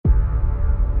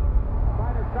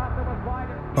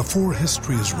Before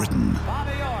history is written,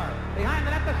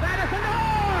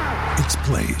 it's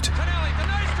played.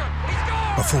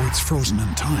 Before it's frozen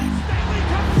in time,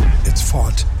 it's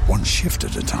fought one shift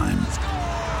at a time.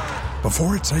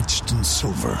 Before it's etched in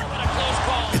silver,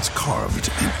 it's carved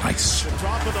in ice.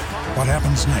 What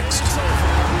happens next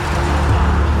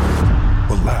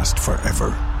will last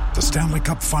forever. The Stanley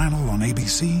Cup Final on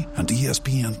ABC and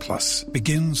ESPN Plus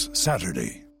begins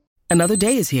Saturday. Another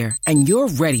day is here, and you're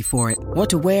ready for it. What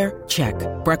to wear? Check.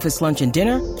 Breakfast, lunch, and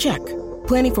dinner? Check.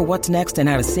 Planning for what's next and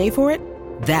how to save for it?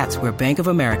 That's where Bank of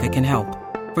America can help.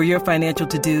 For your financial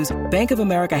to-dos, Bank of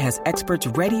America has experts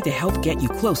ready to help get you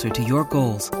closer to your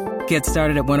goals. Get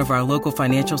started at one of our local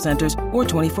financial centers or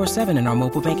 24/7 in our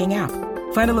mobile banking app.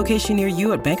 Find a location near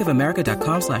you at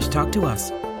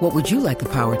bankofamerica.com/talktous. What would you like the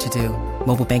power to do?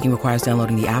 Mobile banking requires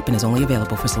downloading the app and is only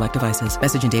available for select devices.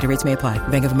 Message and data rates may apply.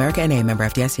 Bank of America N.A., member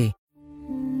FDIC.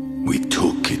 We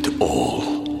took it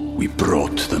all. We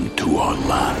brought them to our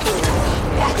land.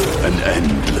 An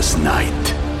endless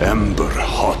night, ember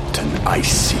hot and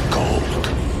icy cold.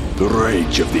 The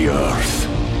rage of the earth.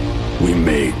 We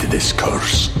made this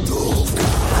curse.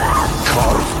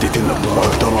 Carved it in the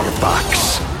blood on our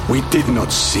backs. We did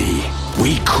not see.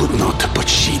 We could not, but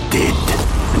she did.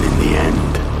 And in the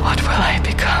end... What will I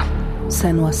become?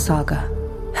 Senua's Saga.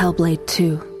 Hellblade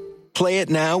 2. Play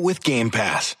it now with Game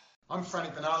Pass. I'm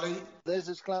Franny Benali. This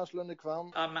is Klaus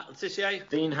Lundekvam. I'm Matt Letitia.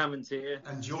 Dean Hammond here.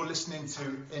 And you're listening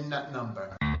to In That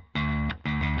Number.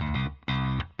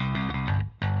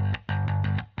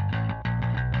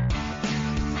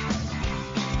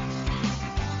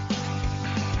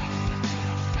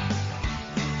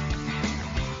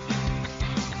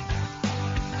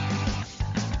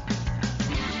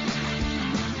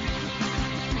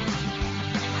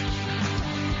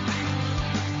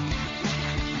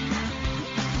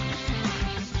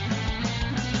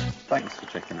 Thanks for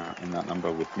checking out In That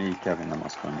Number with me, Kevin the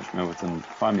Moscow Mush Milverton.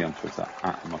 Find me on Twitter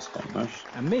at Moscow Mush.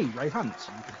 And me, Ray Hunt.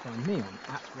 You can find me on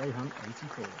at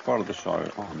RayHunt84. Follow the show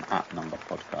on at Number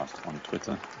Podcast on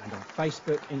Twitter. And on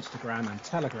Facebook, Instagram and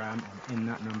Telegram on In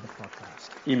That Number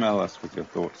Podcast. Email us with your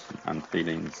thoughts and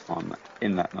feelings on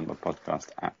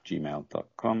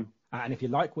inthatnumberpodcast@gmail.com. And if you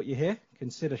like what you hear,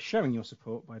 consider showing your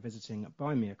support by visiting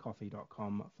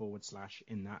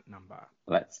buymeacoffee.com/inthatnumber.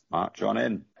 Let's march on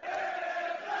in.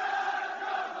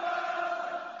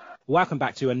 Welcome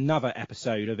back to another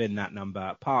episode of In That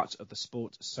Number, part of the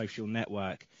Sports Social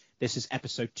Network. This is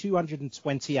episode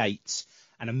 228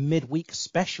 and a midweek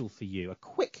special for you, a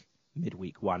quick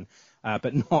midweek one,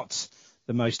 but not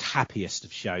the most happiest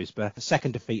of shows, but a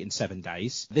second defeat in 7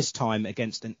 days, this time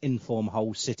against an in-form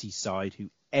Hull City side who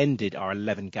ended our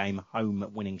 11-game home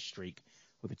winning streak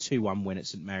with a 2-1 win at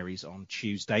St Mary's on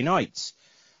Tuesday night.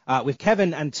 With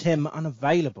Kevin and Tim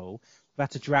unavailable, we've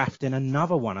had to draft in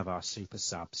another one of our super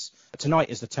subs. Tonight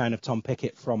is the turn of Tom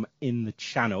Pickett from In the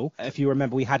Channel. If you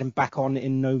remember, we had him back on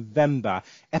in November,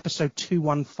 episode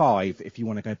 215, if you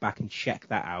want to go back and check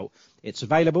that out. It's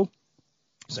available,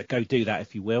 so go do that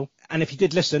if you will. And if you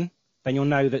did listen, then you'll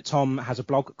know that Tom has a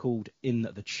blog called In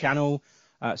the Channel.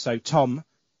 So Tom,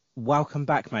 welcome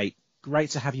back, mate.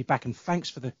 Great to have you back, and thanks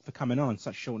for coming on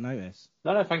such short notice.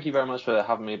 No, thank you very much for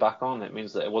having me back on. It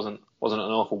means that it wasn't an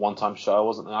awful one-time show. I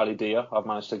wasn't an early Dia. I've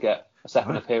managed to get a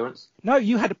second appearance. No,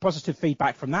 you had a positive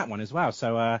feedback from that one as well.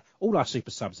 So all our super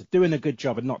subs are doing a good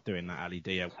job of not doing that early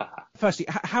Dia. Firstly,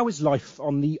 how is life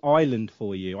on the island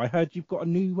for you? I heard you've got a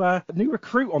new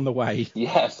recruit on the way.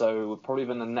 Yeah, so probably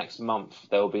within the next month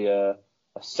there'll be a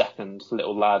second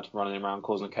little lad running around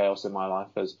causing chaos in my life,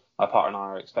 as my partner and I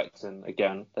are expecting.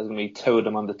 Again, there's going to be 2 of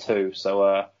them under 2,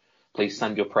 so please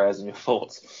send your prayers and your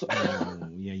thoughts. Oh,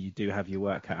 yeah, you do have your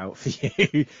work cut out for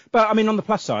you. But, I mean, on the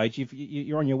plus side,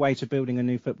 you're on your way to building a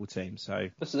new football team, so...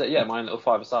 This is it, yeah, my little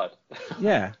 5-a-side.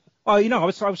 Yeah. Oh, I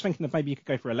was thinking that maybe you could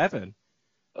go for 11.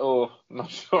 Oh,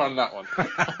 not sure on that one.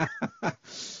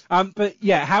 But,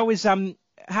 yeah, how is In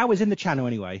the Channel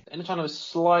anyway? In the Channel is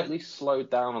slightly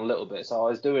slowed down a little bit. So I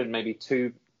was doing maybe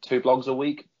two blogs a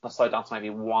week. I slowed down to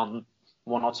maybe one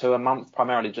or two a month,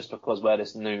 primarily just because where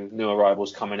this new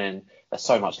arrival's coming in, there's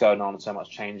so much going on and so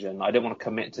much changing. I didn't want to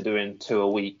commit to doing 2 a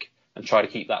week and try to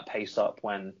keep that pace up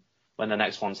when the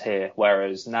next one's here.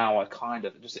 Whereas now I kind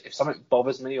of just, if something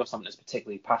bothers me or something that's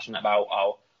particularly passionate about,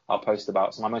 I'll post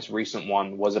about. So my most recent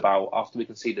one was about after we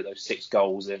conceded those 6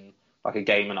 goals in like a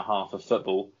game and a half of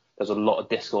football. There's a lot of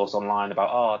discourse online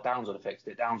about, Downs would have fixed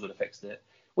it,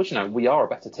 which, we are a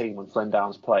better team when Flynn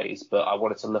Downs plays, but I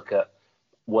wanted to look at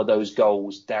were those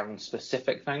goals down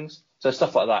specific things? So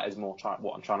stuff like that is more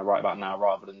what I'm trying to write about now,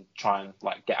 rather than try and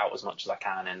like get out as much as I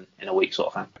can in a week sort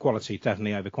of thing. Quality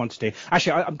definitely over quantity.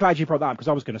 Actually, I'm glad you brought that up, because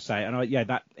I was going to say, and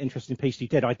that interesting piece you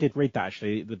did, I did read that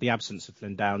actually, with the absence of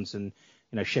Flynn Downs and,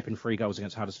 shipping 3 goals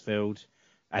against Huddersfield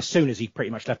as soon as he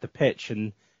pretty much left the pitch,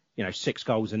 and 6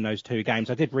 goals in those 2 games.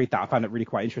 I did read that. I found it really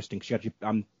quite interesting, because you had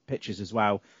your pictures as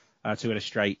well to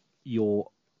illustrate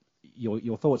your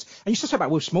thoughts. And you still talk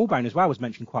about Will Smallbone as well, was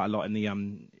mentioned quite a lot in the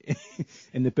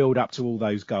in the build up to all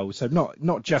those goals. So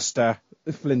not just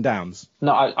Flynn Downs.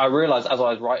 No, I realised as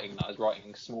I was writing that I was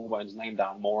writing Smallbone's name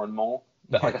down more and more.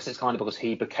 But I guess it's kind of because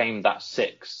he became that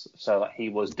 6, so that he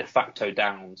was de facto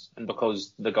Downs, and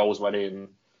because the goals went in,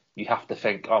 you have to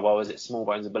think, oh well, is it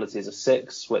Smallbone's ability as a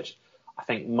 6, which I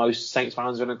think most Saints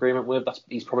fans are in agreement with.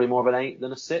 He's probably more of an 8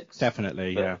 than a 6.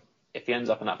 Definitely, but yeah. If he ends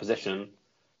up in that position,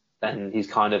 then he's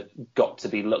kind of got to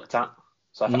be looked at.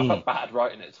 So I felt bad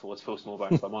writing it towards Phil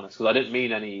Smallbone, if I'm honest, because I didn't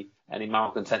mean any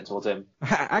malcontent towards him.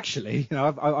 Actually,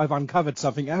 I've uncovered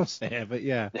something else here, but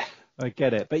yeah, I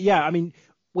get it. But yeah, I mean,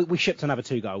 we shipped another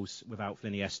 2 goals without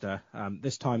Flynn Iniesta.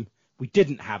 This time we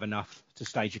didn't have enough to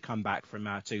stage a comeback from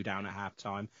 2 down at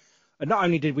half-time. And not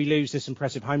only did we lose this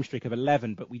impressive home streak of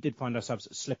 11, but we did find ourselves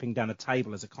slipping down a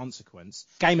table as a consequence.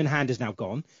 Game in hand is now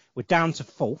gone. We're down to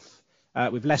 4th.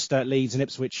 With Leicester, Leeds and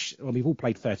Ipswich, well, we've all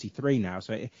played 33 now,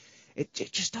 so it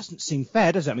just doesn't seem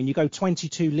fair, does it? I mean, you go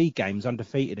 22 league games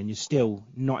undefeated and you're still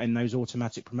not in those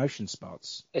automatic promotion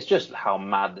spots. It's just how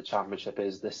mad the Championship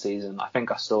is this season. I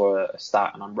think I saw a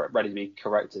stat, and I'm ready to be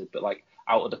corrected, but like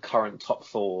out of the current top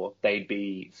 4, they'd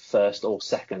be 1st or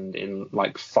 2nd in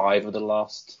like 5 of the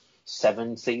last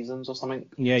 7 seasons or something.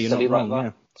 Yeah, you're not wrong, like that.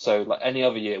 Yeah. So like any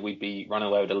other year, we'd be running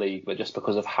away with the league, but just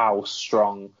because of how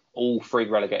strong all 3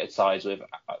 relegated sides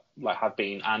have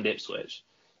been, and Ipswich,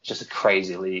 it's just a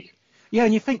crazy league. Yeah,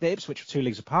 and you think that Ipswich were 2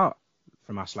 leagues apart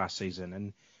from us last season,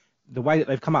 and the way that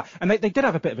they've come up, and they did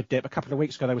have a bit of a dip a couple of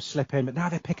weeks ago. They were slipping, but now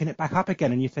they're picking it back up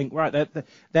again, and you think, right,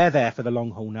 they're there for the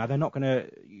long haul now. They're not going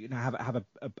to have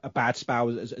a bad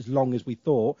spell as long as we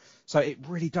thought. So it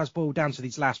really does boil down to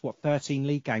these last 13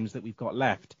 league games that we've got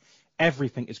left.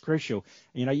 Everything is crucial.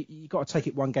 You've got to take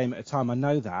it one game at a time. I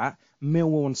know that.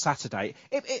 Millwall on Saturday.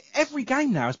 Every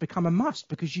game now has become a must,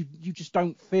 because you just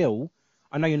don't feel.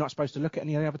 I know you're not supposed to look at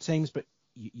any of the other teams, but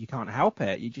you can't help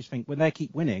it. You just think when they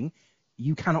keep winning,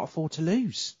 you cannot afford to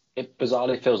lose. It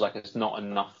bizarrely feels like it's not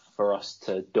enough for us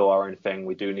to do our own thing.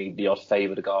 We do need the odd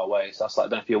favour to go our way. So that's like, I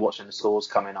don't know if you're watching the scores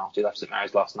come in after you left St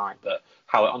Mary's last night, but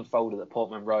how it unfolded at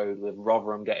Portman Road with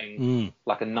Rotherham getting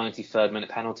like a 93rd minute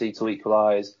penalty to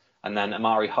equalise, and then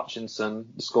Amari Hutchinson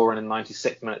scoring in the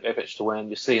 96th minute Ipswich to win.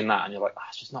 You're seeing that and you're like,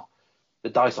 it's just not, the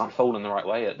dice aren't falling the right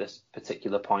way at this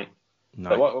particular point. No.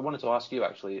 But what I wanted to ask you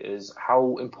actually is,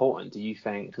 how important do you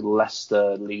think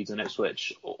Leicester, Leeds and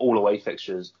Ipswich, all away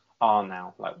fixtures, are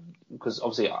now? Like, because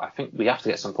obviously I think we have to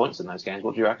get some points in those games.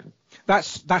 What do you reckon?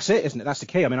 That's it, isn't it? That's the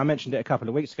key. I mean, I mentioned it a couple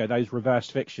of weeks ago. Those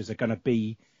reversed fixtures are going to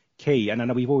be key. And I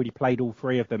know we've already played all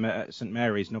 3 of them at St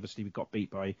Mary's, and obviously we got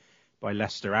beat by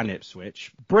Leicester and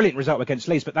Ipswich. Brilliant result against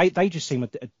Leeds, but they just seem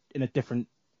in a different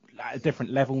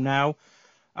level now.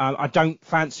 I don't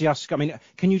fancy us. I mean,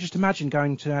 can you just imagine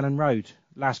going to Ellen Road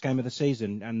last game of the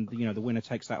season and the winner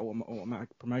takes that automatic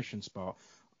promotion spot?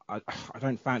 I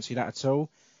don't fancy that at all.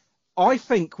 I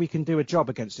think we can do a job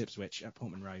against Ipswich at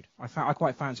Portman Road. I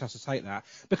quite fancy us to take that,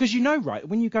 because right,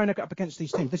 when you're going up against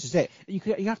these teams, this is it.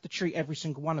 You have to treat every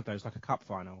single one of those like a cup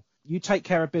final. You take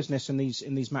care of business in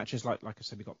these matches, like I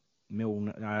said, we got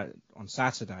Mill on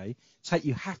Saturday.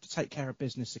 You have to take care of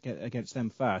business against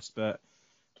them first, but.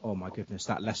 Oh my goodness,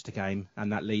 that Leicester game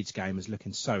and that Leeds game is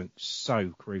looking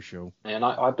so crucial. And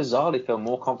I bizarrely feel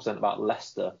more confident about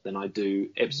Leicester than I do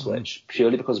Ipswich,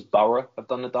 purely because Borough have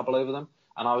done the double over them.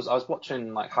 And I was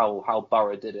watching like how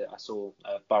Borough did it. I saw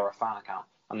a Borough fan account,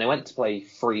 and they went to play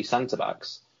 3 centre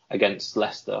backs against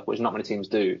Leicester, which not many teams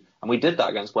do. And we did that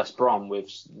against West Brom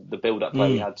with the build-up where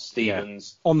we had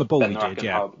Stevens. Yeah. On the ball we did,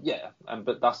 yeah.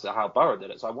 But that's how Borough did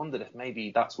it. So I wondered if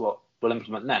maybe that's what we'll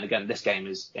implement then. Again, this game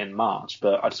is in March,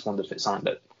 but I just wondered if it's something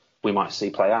that we might see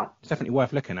play out. It's definitely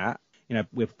worth looking at.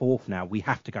 We're 4th now. We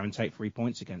have to go and take 3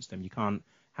 points against them. You can't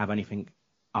have anything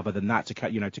other than that to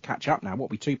catch up now. What,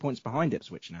 we 2 points behind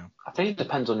Ipswich now? I think it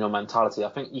depends on your mentality. I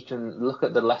think you can look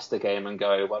at the Leicester game and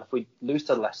go, well, if we lose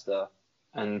to Leicester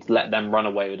and let them run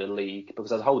away with the league, because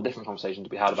there's a whole different conversation to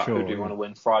be had about who do we want to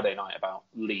win Friday night about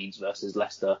Leeds versus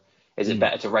Leicester. Is it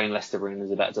better to rein Leicester in?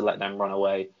 Is it better to let them run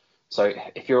away? So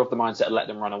if you're of the mindset of let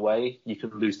them run away, you can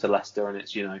lose to Leicester, and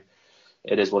it's,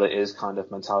 it is what it is kind of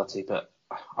mentality. But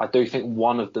I do think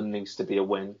one of them needs to be a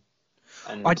win.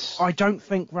 And I don't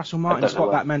think Russell Martin's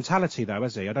got that mentality, though,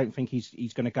 has he? I don't think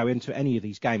he's going to go into any of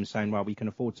these games saying, well, we can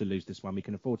afford to lose this one, we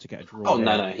can afford to get a draw. Oh,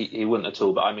 no, he wouldn't at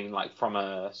all. But I mean, like, from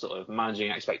a sort of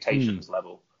managing expectations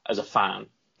level, as a fan,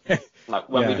 like,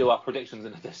 when we do our predictions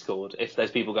in the Discord, if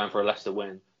there's people going for a Leicester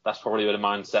win, that's probably with a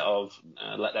mindset of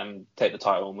let them take the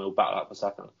title and we'll battle out for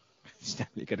second. It's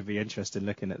definitely going to be interesting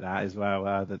looking at that as well,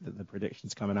 the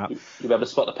predictions coming up. You'll be able to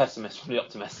spot the pessimists from the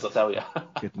optimists, I'll tell you.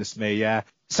 Goodness me, yeah.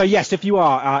 So, yes, if you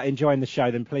are enjoying the show,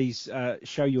 then please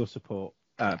show your support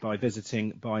by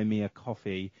visiting Buy Me a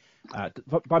Coffee,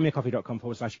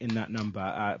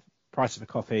 buymeacoffee.com/in-that-number. Price of a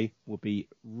coffee will be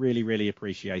really, really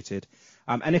appreciated.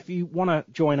 And if you want to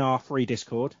join our free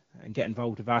Discord and get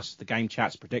involved with us, the game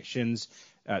chats, predictions,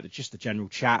 just the general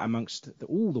chat amongst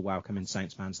all the welcoming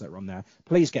Saints fans that are on there,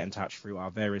 please get in touch through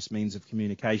our various means of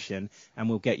communication and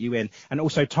we'll get you in. And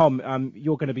also, Tom,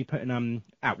 you're going to be putting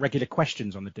out regular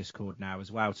questions on the Discord now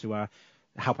as well to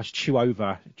help us chew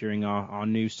over during our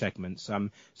news segments.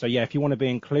 So, yeah, if you want to be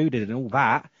included in all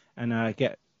that and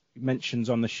get mentions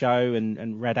on the show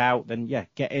and read out, then, yeah,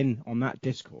 get in on that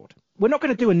Discord. We're not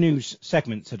going to do a news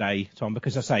segment today, Tom,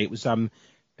 because I say it was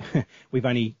we've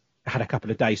only had a couple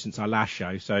of days since our last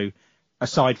show, so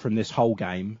aside from this whole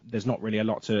game, there's not really a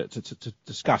lot to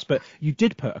discuss. But you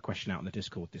did put a question out on the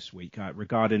Discord this week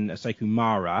regarding Sekou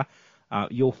Mara,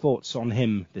 your thoughts on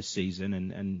him this season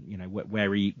and you know where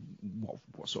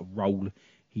what sort of role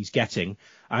he's getting.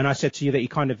 And I said to you that he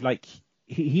kind of like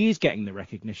he is getting the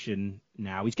recognition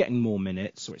now. He's getting more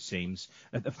minutes, or it seems.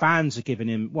 The fans are giving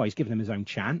him he's giving him his own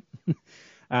chant.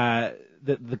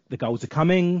 The goals are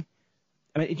coming.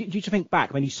 I mean, do you think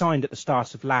back when he signed at the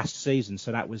start of last season?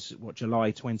 So that was,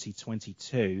 July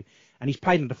 2022. And he's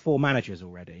played under 4 managers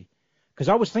already. Because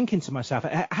I was thinking to myself,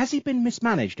 has he been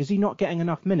mismanaged? Is he not getting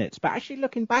enough minutes? But actually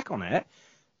looking back on it,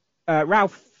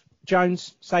 Ralph,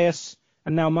 Jones, Sayers,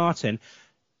 and now Martin,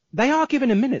 they are giving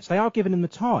him minutes. They are giving him the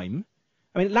time.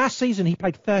 I mean, last season he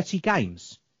played 30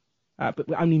 games, but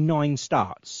with only 9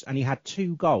 starts. And he had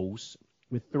 2 goals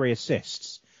with 3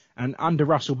 assists. And under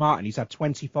Russell Martin, he's had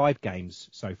 25 games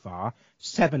so far,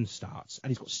 7 starts, and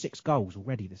he's got 6 goals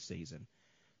already this season.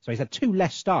 So he's had 2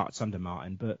 less starts under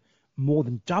Martin, but more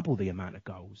than double the amount of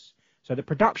goals. So the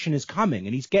production is coming,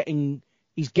 and he's getting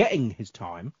his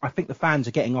time. I think the fans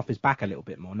are getting off his back a little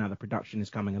bit more now the production is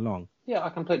coming along. Yeah, I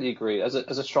completely agree. As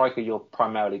a striker, you're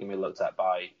primarily going to be looked at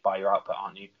by your output,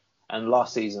 aren't you? And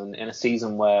last season, in a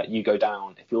season where you go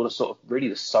down, if you're the sort of really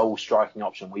the sole striking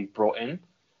option we've brought in,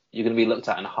 you're going to be looked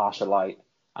at in a harsher light.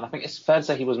 And I think it's fair to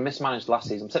say he was mismanaged last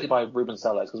season, particularly by Ruben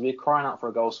Sellés, because we were crying out for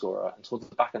a goal scorer. And towards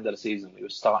the back end of the season, we were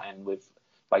starting with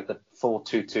like the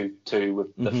 4-2-2-2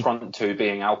 with the front 2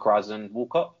 being Alcaraz and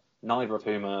Walcott, neither of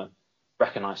whom are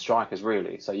recognised strikers,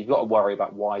 really. So you've got to worry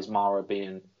about why is Mara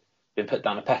being put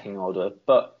down a pecking order.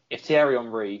 But if Thierry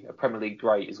Henry, a Premier League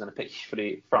great, is going to pick you for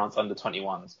the France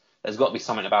under-21s, there's got to be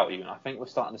something about you, and I think we're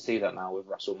starting to see that now with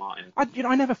Russell Martin.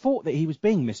 I never thought that he was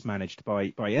being mismanaged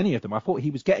by any of them. I thought he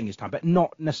was getting his time, but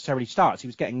not necessarily starts. He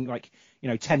was getting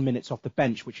 10 minutes off the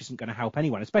bench, which isn't going to help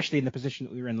anyone, especially in the position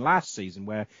that we were in last season,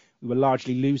 where we were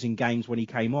largely losing games when he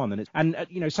came on. And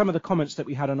some of the comments that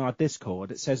we had on our Discord,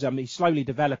 it says he's slowly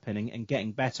developing and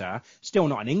getting better. Still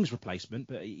not an Ings replacement,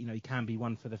 but he can be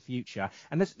one for the future.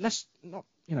 And let's not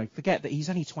forget that he's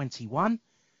only 21.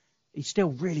 He's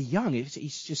still really young. He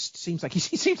just seems like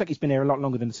he's been here a lot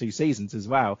longer than 2 seasons as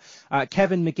well.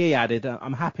 Kevin McGee added,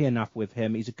 I'm happy enough with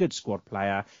him. He's a good squad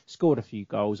player, scored a few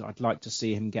goals. I'd like to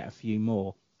see him get a few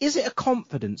more. Is it a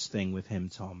confidence thing with him,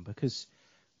 Tom? Because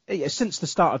since the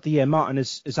start of the year, Martin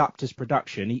has upped his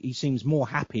production. He seems more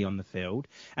happy on the field.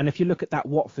 And if you look at that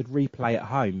Watford replay at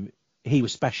home, he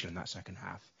was special in that second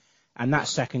half. And that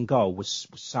second goal was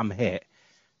some hit.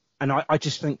 And I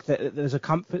just think that there's a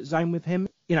comfort zone with him.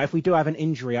 If we do have an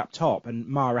injury up top and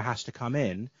Mara has to come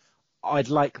in, I'd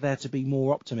like there to be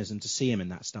more optimism to see him in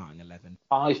that starting 11.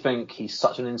 I think he's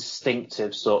such an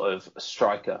instinctive sort of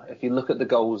striker. If you look at the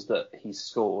goals that he's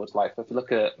scored, like if you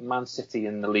look at Man City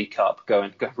in the League Cup,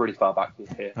 going really far back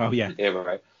here. Oh, yeah.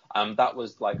 That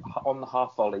was like on the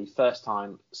half volley, first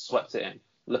time, swept it in.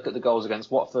 Look at the goals against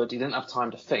Watford. He didn't have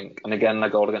time to think. And again, the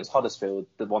goal against Huddersfield,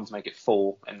 the one to make it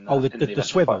 4. The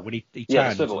swivel when he turned. Yeah,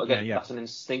 the swivel. Again, that's an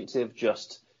instinctive,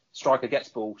 just striker gets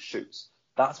ball, shoots.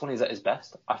 That's when he's at his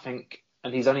best, I think.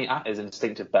 And he's only at his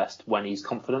instinctive best when he's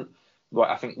confident.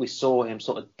 Right, I think we saw him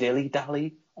sort of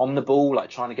dilly-dally on the ball, like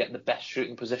trying to get the best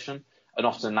shooting position. And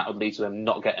often that would lead to him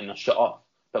not getting a shot off.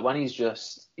 But when he's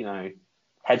just,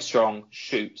 headstrong,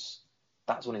 shoots,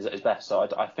 that's when he's at his best. So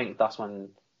I think that's when...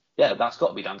 yeah, that's got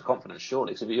to be down to confidence,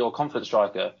 surely. So if you're a confident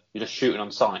striker, you're just shooting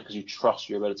on sight because you trust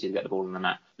your ability to get the ball in the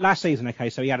net. Last season, okay,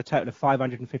 so he had a total of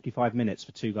 555 minutes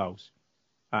for 2 goals.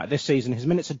 This season, his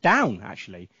minutes are down,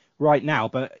 actually, right now,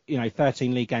 but,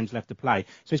 13 league games left to play.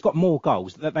 So he's got more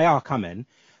goals. They are coming.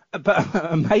 But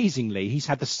amazingly, he's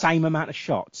had the same amount of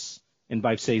shots in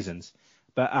both seasons.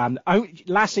 But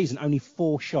last season, only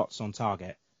 4 shots on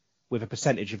target with a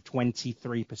percentage of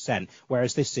 23%,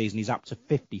 whereas this season he's up to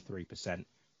 53%.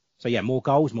 So, yeah, more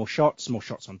goals, more shots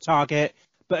on target.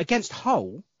 But against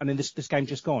Hull, and then this game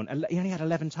just gone, he only had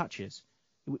 11 touches.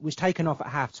 It was taken off at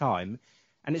half-time.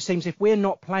 And it seems if we're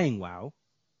not playing well,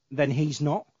 then he's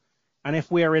not. And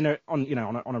if we're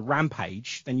on a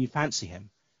rampage, then you fancy him.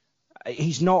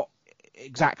 He's not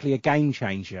exactly a game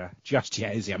changer just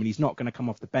yet, is he? I mean, he's not going to come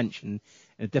off the bench in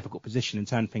a difficult position and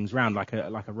turn things around like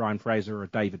a Ryan Fraser or a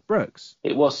David Brooks.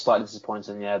 It was slightly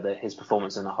disappointing, his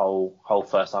performance in the whole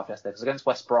first half yesterday. Because against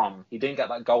West Brom, he didn't get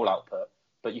that goal output,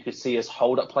 but you could see his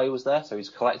hold-up play was there. So he's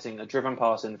collecting a driven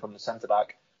pass in from the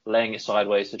centre-back, laying it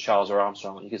sideways to Charles or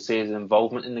Armstrong. You could see his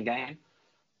involvement in the game.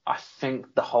 I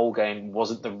think the whole game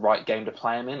wasn't the right game to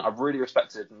play him in. I really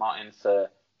respected Martin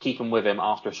for keeping with him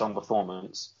after a strong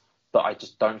performance, but I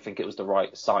just don't think it was the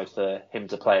right side for him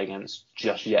to play against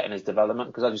just yet in his development.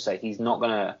 Because as you say, he's not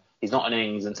an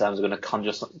Ings in terms of going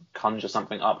to conjure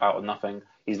something up out of nothing.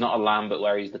 He's not a Lambert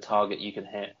where he's the target you can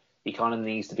hit. He kind of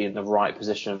needs to be in the right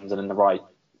positions and in the right,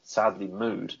 sadly,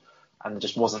 mood. And it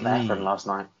just wasn't there for him last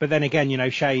night. But then again,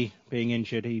 Shea being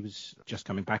injured, he was just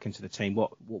coming back into the team.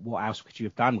 What else could you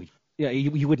have done?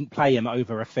 You wouldn't play him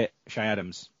over a fit Shea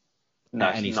Adams.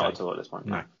 No, not at all at this point.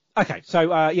 No. Okay,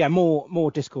 so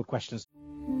more Discord questions.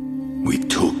 We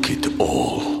took it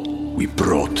all. We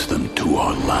brought them to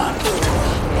our land.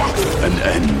 An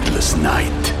endless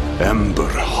night, ember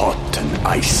hot and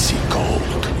icy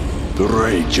cold. The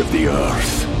rage of the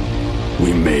earth.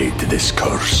 We made this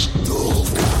curse.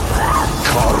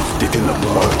 Carved it in the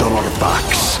blood on our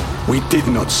backs. We did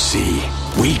not see.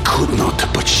 We could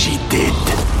not, but she did.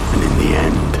 And in the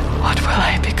end... What will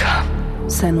I become?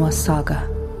 Senua's Saga.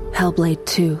 Hellblade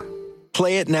 2.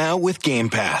 Play it now with Game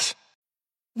Pass.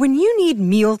 When you need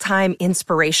mealtime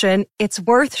inspiration, it's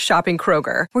worth shopping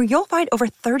Kroger, where you'll find over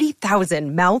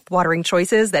 30,000 mouth-watering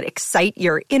choices that excite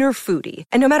your inner foodie.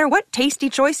 And no matter what tasty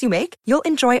choice you make, you'll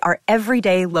enjoy our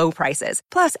everyday low prices,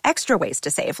 plus extra ways to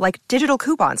save, like digital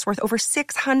coupons worth over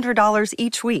 $600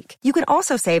 each week. You can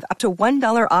also save up to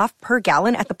 $1 off per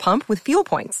gallon at the pump with fuel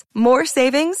points. More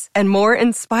savings and more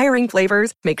inspiring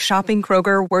flavors make shopping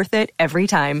Kroger worth it every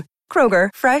time. Kroger,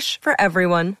 fresh for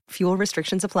everyone. Fuel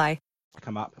restrictions apply.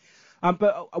 Come up.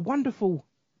 But a wonderful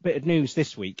bit of news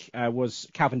this week was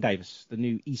Calvin Davis, the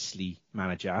new Eastleigh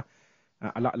manager.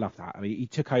 I love that. I mean, he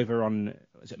took over on,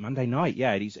 was it Monday night?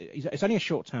 Yeah, it's only a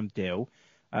short-term deal.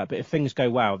 But if things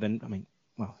go well, then,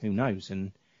 who knows?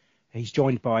 And he's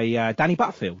joined by Danny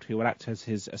Butterfield, who will act as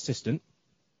his assistant.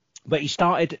 But he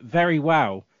started very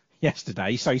well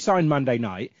yesterday. So he signed Monday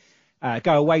night,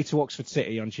 go away to Oxford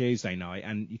City on Tuesday night,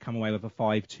 and you come away with a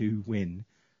 5-2 win.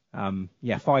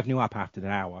 5-0 up after the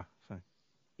hour. So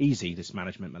easy, this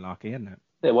management malarkey, isn't it?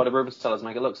 Yeah, why do Ruben Sellers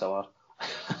make it look so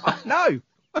hard? No.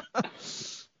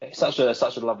 Such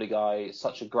a lovely guy,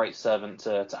 such a great servant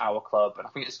to our club, and I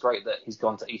think it's great that he's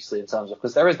gone to Eastleigh in terms of,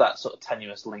 because there is that sort of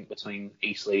tenuous link between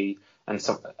Eastleigh and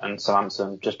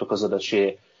Southampton, just because of the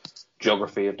sheer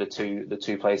geography of the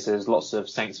two places. Lots of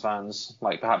Saints fans,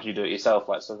 like perhaps you do it yourself,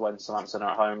 like so when Southampton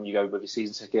are at home, you go with your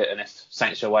season ticket, and if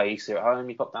Saints are away, Eastleigh are at home,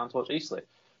 you pop down to watch Eastleigh.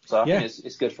 So I think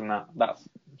it's good from that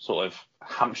sort of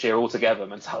Hampshire altogether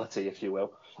mentality, if you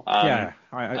will. I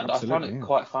find it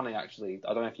quite funny, actually.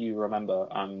 I don't know if you remember,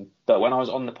 but when I was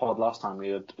on the pod last time,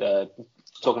 we were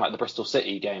talking about the Bristol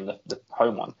City game, the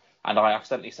home one, and I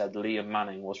accidentally said Liam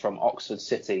Manning was from Oxford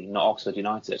City, not Oxford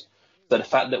United. So the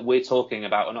fact that we're talking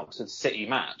about an Oxford City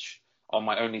match on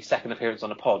my only second appearance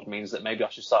on a pod means that maybe I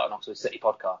should start an Oxford City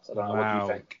podcast. I don't know. What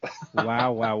do you think?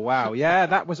 Wow.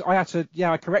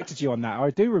 Yeah, I corrected you on that. I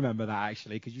do remember that,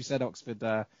 actually, because you said Oxford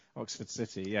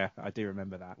City. Yeah, I do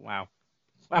remember that. Wow.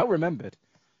 Well remembered.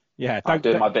 Yeah, I'm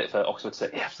doing my bit for Oxford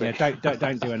City. Yeah,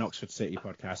 don't do an Oxford City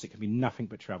podcast. It can be nothing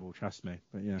but trouble, trust me.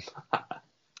 But yeah.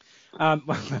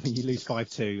 You lose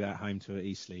 5-2 at home to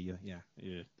Eastleigh. Yeah.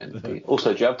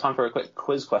 Also, do you have time for a quick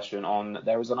quiz question on?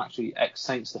 There is an actually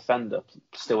ex-Saints defender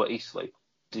still at Eastleigh.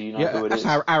 Do you know who it is?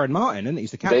 That's Aaron Martin, isn't he?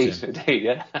 He's the captain. Indeed,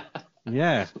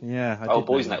 yeah. Yeah.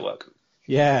 Boys Network.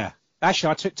 Yeah.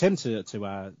 Actually, I took Tim to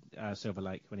Silver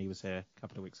Lake when he was here a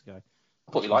couple of weeks ago.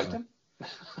 I thought you liked him.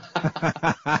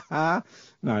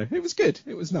 No, it was good.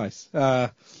 It was nice.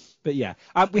 But yeah,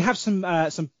 we have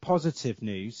some positive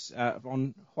news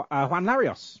on Juan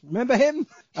Larios. Remember him?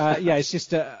 Yeah, it's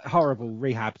just a horrible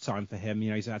rehab time for him.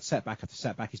 He's had setback after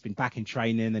setback. He's been back in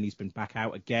training, then he's been back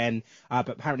out again. But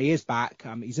apparently he is back.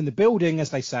 He's in the building, as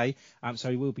they say.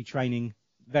 So he will be training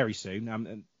very soon.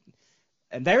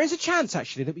 And there is a chance,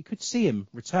 actually, that we could see him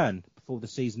return before the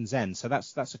season's end. So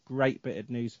that's a great bit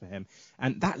of news for him.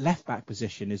 And that left-back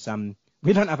position is...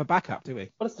 we don't have a backup, do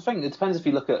we? Well, that's the thing. It depends if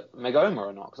you look at Magoma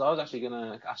or not. Because I was actually going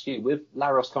to ask you, with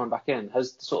Larios coming back in,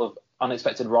 has the sort of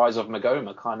unexpected rise of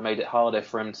Magoma kind of made it harder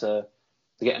for him to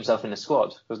get himself in the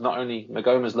squad? Because not only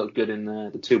Magoma's looked good in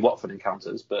the two Watford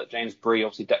encounters, but James Bree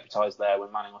obviously deputised there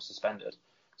when Manning was suspended.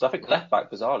 So I think left-back,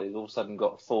 bizarrely, has all of a sudden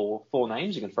got four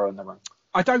names you can throw in the ring.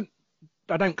 I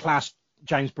don't class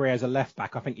James Bree as a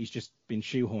left-back. I think he's just been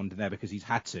shoehorned in there because he's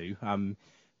had to.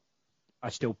 I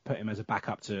still put him as a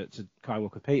backup to Kyle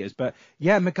Walker-Peters. But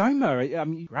yeah,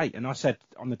 Magoma, great. And I said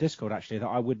on the Discord, actually, that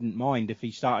I wouldn't mind if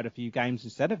he started a few games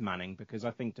instead of Manning, because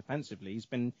I think defensively he's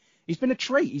been a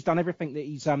treat. He's done everything that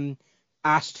he's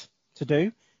asked to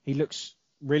do. He looks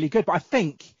really good. But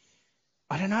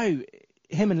I don't know,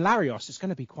 him and Larios, it's going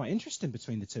to be quite interesting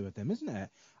between the two of them, isn't it?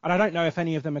 And I don't know if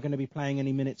any of them are going to be playing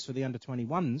any minutes for the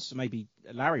under-21s. Maybe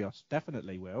Larios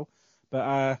definitely will.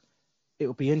 But... it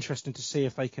will be interesting to see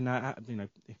if they can,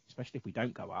 especially if we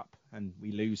don't go up and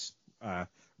we lose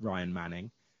Ryan Manning,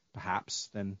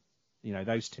 perhaps, then,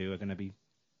 those two are going to be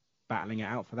battling it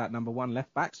out for that number one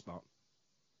left back spot.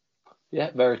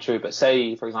 Yeah, very true. But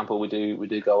say, for example, we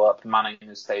do go up,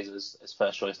 Manning stays as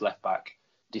first choice left back.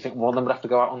 Do you think one of them would have to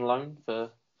go out on loan for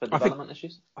development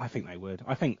issues? I think they would.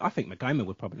 I think Magoma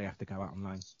would probably have to go out on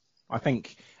loan. I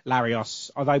think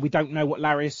Larios, although we don't know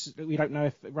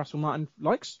if Russell Martin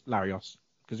likes Larios,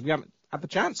 because we haven't had the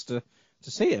chance to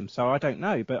see him. So I don't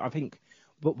know. But I think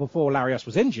before Larios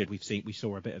was injured, we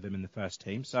saw a bit of him in the first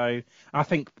team. So I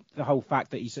think the whole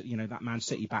fact that he's, that Man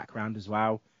City background as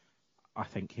well, I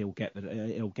think he'll get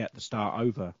the start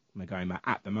over Magoma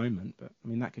at the moment. But I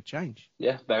mean, that could change.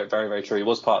 Yeah, very, very, very true. He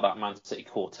was part of that Man City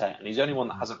quartet, and he's the only one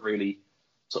that hasn't really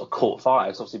sort of caught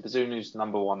fire. So obviously, Bazunu's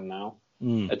number one now.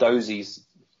 Edozi's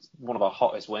one of our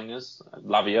hottest wingers.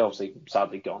 Lavia, obviously,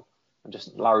 sadly gone. And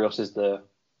just Larios is the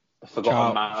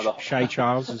forgotten man. Shea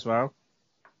Charles as well.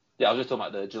 Yeah, I was just talking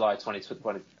about the July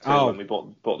 2022 when we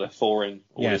bought the four in.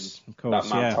 Yes, of course.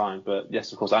 That man time. But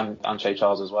yes, of course, and Shea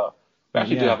Charles as well. We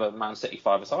actually do have a Man City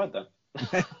five-a-side then.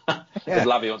 Because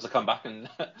Lavia wants to come back and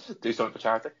do something for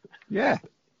charity. Yeah.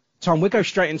 Tom, we'll go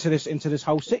straight into this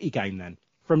whole City game then.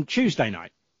 From Tuesday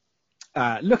night.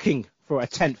 Looking for a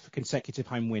 10th consecutive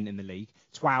home win in the league,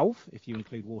 12 if you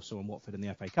include Walsall and Watford in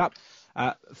the FA Cup.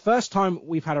 First time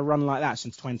we've had a run like that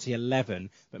since 2011,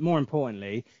 but more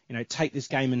importantly, take this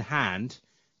game in hand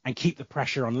and keep the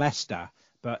pressure on Leicester.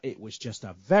 But it was just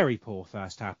a very poor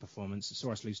first half performance. It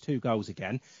saw us lose 2 goals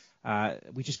again.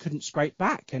 We just couldn't scrape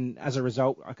back, and as a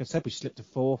result, like I said, we slipped to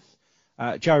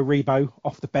 4th. Joe Rebo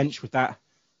off the bench with that.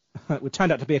 It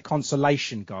turned out to be a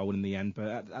consolation goal in the end, but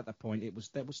at that point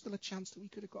there was still a chance that we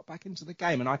could have got back into the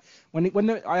game. And I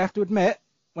have to admit,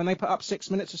 when they put up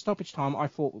 6 minutes of stoppage time, I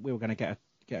thought we were going to get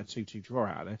a 2-2 draw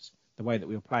out of this. The way that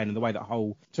we were playing and the way that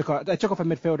Hull took off a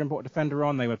midfielder and brought a defender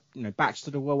on. They were backs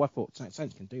to the wall. I thought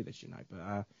Saints can do this,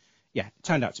 but it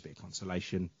turned out to be a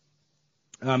consolation.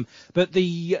 But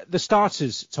the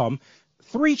starters, Tom,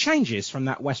 3 changes from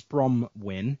that West Brom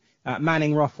win.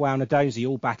 Manning, Rothwell and Edozie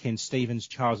all back in. Stevens,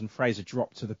 Charles and Fraser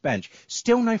dropped to the bench.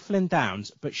 Still no Flynn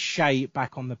Downs, but Shea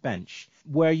back on the bench.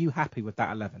 Were you happy with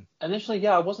that 11? Initially,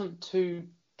 yeah, I wasn't too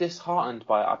disheartened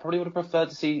by it. I probably would have preferred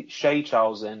to see Shea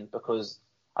Charles in because,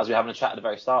 as we were having a chat at the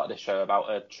very start of this show about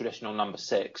a traditional number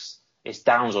 6, it's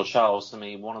Downs or Charles to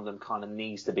me. One of them kind of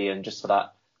needs to be in just for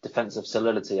that defensive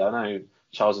solidity. I know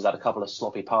Charles has had a couple of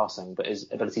sloppy passing, but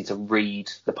his ability to read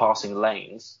the passing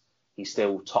lanes, he's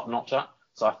still top-notch at.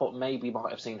 So I thought maybe we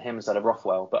might have seen him instead of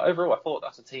Rothwell. But overall, I thought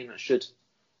that's a team that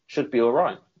should be all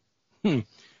right.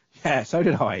 Yeah, so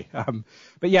did I.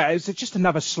 But yeah, it was just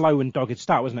another slow and dogged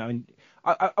start, wasn't it? I mean,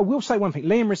 I will say one thing.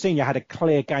 Liam Rosenior had a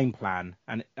clear game plan,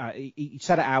 and he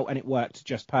set it out, and it worked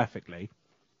just perfectly.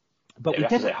 But we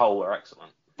didn't. Hull were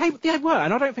excellent. They were,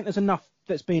 and I don't think there's enough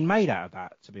that's being made out of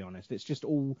that, to be honest. It's just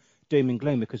all doom and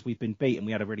gloom because we've been beaten.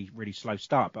 We had a really, really slow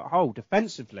start. But Hull,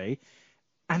 defensively,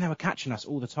 and they were catching us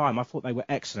all the time. I thought they were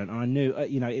excellent, and I knew,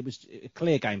 it was a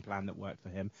clear game plan that worked for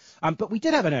him. But we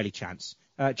did have an early chance.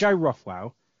 Joe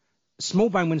Rothwell,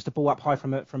 Smallbone wins the ball up high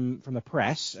from the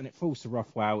press, and it falls to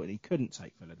Rothwell, and he couldn't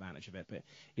take full advantage of it. But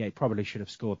yeah, he probably should have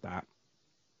scored that.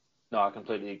 No, I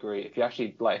completely agree.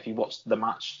 If you watched the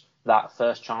match, that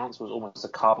first chance was almost a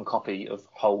carbon copy of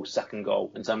Hull's second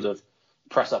goal in terms of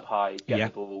press up high, get the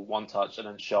ball, one touch, and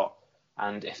then shot.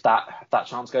 And if that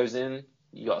chance goes in,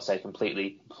 you got to say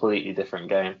completely different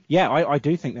game. Yeah, I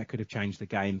do think that could have changed the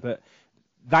game, but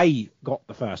they got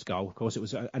the first goal. Of course, it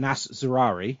was Anas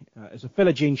Zaroury. It was a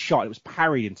Philogene shot. It was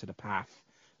parried into the path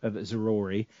of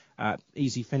Zaroury.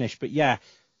 Easy finish, but yeah,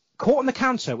 caught on the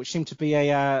counter, which seemed to be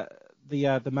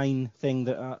the main thing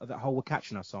that Hull were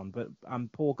catching us on. But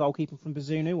poor goalkeeping from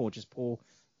Bazunu, or just poor,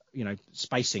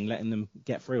 spacing, letting them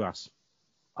get through us.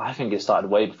 I think it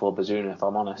started way before Bazunu, if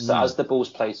I'm honest. So as the ball's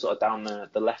played sort of down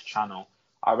the left channel,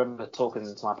 I remember talking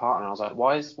to my partner, and I was like,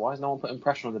 why is no one putting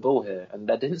pressure on the ball here? And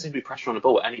there didn't seem to be pressure on the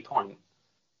ball at any point,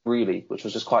 really, which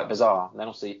was just quite bizarre. And then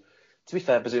obviously, to be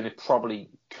fair, Bazunu probably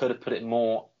could have put it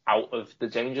more out of the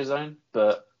danger zone,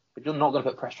 but if you're not going to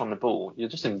put pressure on the ball, you're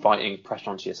just inviting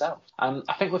pressure onto yourself. I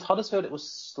think with Huddersfield, it was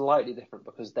slightly different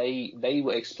because they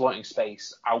were exploiting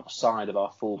space outside of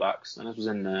our fullbacks. And this was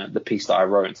in the piece that I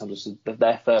wrote in terms of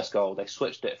their first goal. They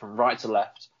switched it from right to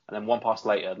left, and then one pass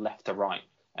later, left to right.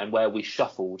 And where we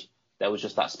shuffled, there was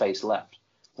just that space left.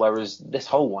 Whereas this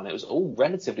whole one, it was all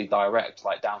relatively direct,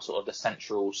 like down sort of the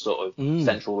central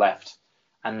central left.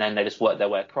 And then they just worked their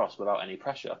way across without any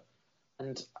pressure.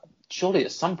 And surely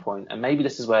at some point, and maybe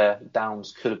this is where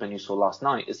Downs could have been useful last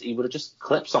night, is he would have just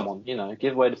clipped someone,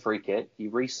 give away the free kick, he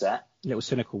reset. Yeah, it was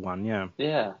cynical one, yeah.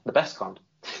 Yeah, the best kind.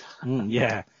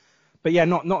 Yeah. But yeah,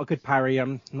 not a good parry,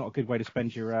 not a good way to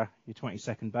spend your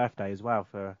 22nd birthday as well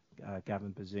for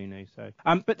Gavin Bazunu. So,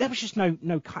 but there was just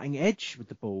no cutting edge with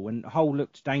the ball, and Hull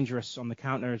looked dangerous on the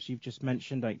counter, as you've just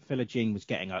mentioned. Like Philogene was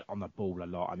getting on the ball a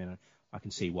lot. I mean, I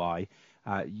can see why.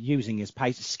 Using his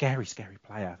pace, scary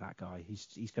player. That guy.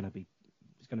 He's going to be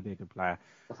a good player.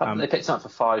 They picked him up for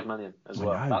 $5 million as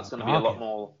well. That's going to be a lot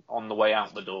more on the way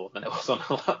out the door than it was on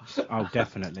the. Oh,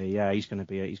 definitely. Yeah, he's going to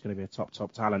be a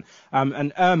top talent.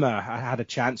 And Irma had a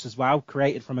chance as well,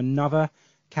 created from another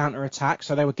counter attack.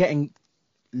 So they were getting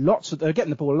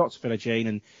the ball, lots of Philogene,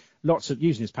 and lots of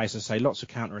using his pace, as I say, lots of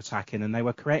counter attacking, and they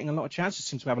were creating a lot of chances.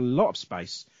 Seemed to have a lot of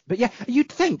space. But yeah, you'd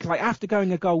think like after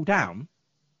going a goal down,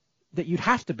 that you'd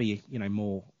have to be,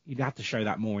 more. You'd have to show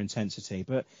that more intensity,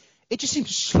 but it just seemed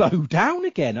to slow down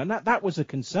again, and that was a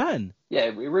concern. Yeah,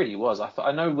 it really was.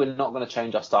 I know we're not going to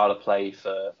change our style of play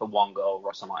for one goal.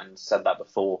 Russell Martin said that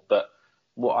before, but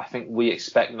what I think we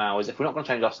expect now is if we're not going to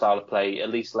change our style of play, at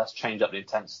least let's change up the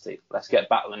intensity. Let's get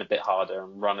battling a bit harder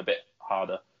and run a bit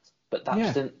harder. But that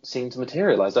just didn't seem to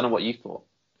materialise. I don't know what you thought.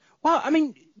 Well, I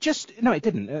mean, no, it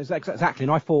didn't. It was exactly,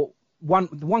 and I thought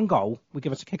one goal would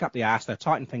give us a kick up the ass. They'll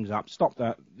tighten things up, stop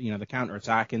the counter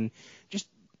attack, and just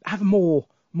have more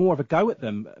of a go at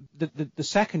them. The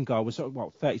second goal was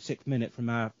 36th minute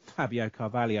from Fabio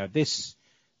Carvalho. This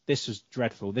was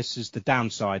dreadful. This is the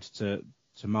downside to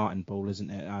Martin ball,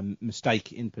 isn't it?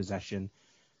 Mistake in possession.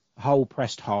 Hull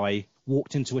pressed high,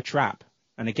 walked into a trap,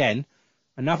 and again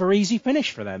another easy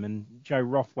finish for them. And Joe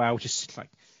Rothwell just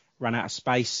ran out of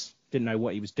space, didn't know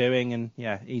what he was doing, and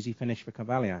easy finish for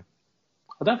Carvalho.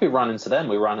 I don't think we ran into them,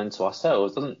 we ran into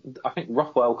ourselves. I think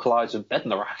Rothwell collides with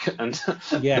Bednarak, and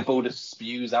the ball just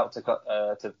spews out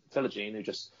to Philogene, who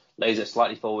just lays it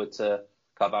slightly forward to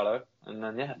Carvalho, and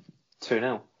then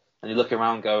 2-0. And you're looking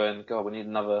around going, God, we need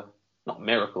another, not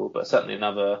miracle, but certainly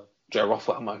another Joe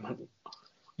Rothwell moment.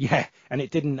 Yeah, and it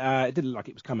didn't look like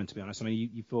it was coming, to be honest. I mean,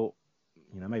 you thought,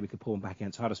 maybe we could pull them back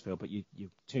against Huddersfield, but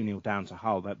you're 2-0 down to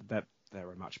Hull.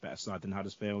 They're a much better side than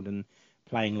Huddersfield, and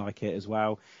playing like it as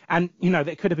well. And,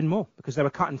 there could have been more, because they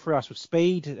were cutting through us with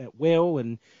speed at will,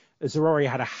 and Zaroury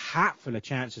had a hat full of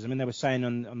chances. I mean, they were saying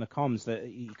on the comms that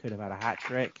he could have had a hat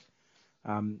trick.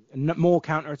 More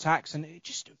counter-attacks, and it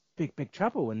just big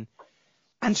trouble.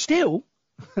 And still,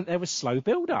 there was slow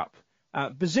build-up.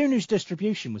 Bazunu's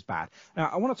distribution was bad. Now,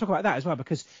 I want to talk about that as well,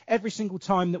 because every single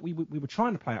time that we were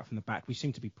trying to play out from the back, we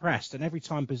seemed to be pressed, and every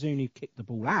time Bazunu kicked the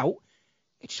ball out,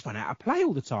 it just went out of play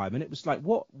all the time, and it was like,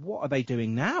 what are they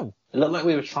doing now? It looked like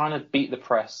we were trying to beat the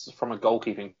press from a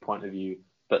goalkeeping point of view,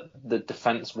 but the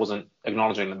defence wasn't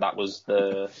acknowledging that was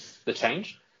the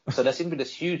change. So there seemed to be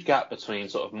this huge gap between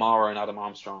sort of Mara and Adam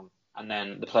Armstrong, and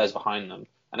then the players behind them.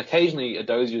 And occasionally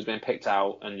Edozie was being picked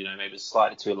out, and maybe it was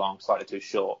slightly too long, slightly too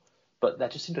short. But there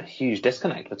just seemed to be a huge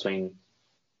disconnect between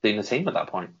the team at that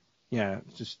point. Yeah,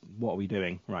 it's just, what are we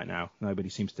doing right now? Nobody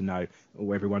seems to know,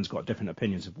 or everyone's got different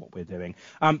opinions of what we're doing.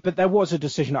 But there was a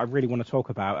decision that I really want to talk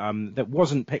about that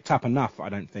wasn't picked up enough, I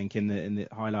don't think, in the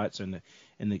highlights or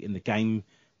in the game.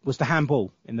 Was the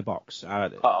handball in the box?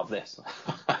 Part of this.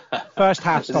 First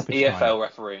half stoppage EFL time.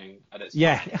 refereeing at its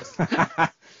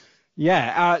finest.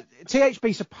 Yeah.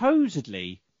 THB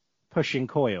supposedly pushing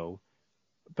Coyle,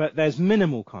 but there's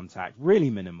minimal contact, really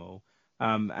minimal.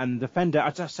 And the defender,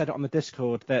 I just said it on the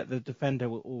Discord, that the defender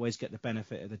will always get the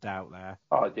benefit of the doubt there.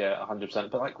 Oh, yeah, 100%.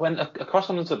 But like when across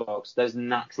into the box, there's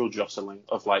natural jostling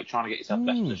of like trying to get yourself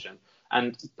best position.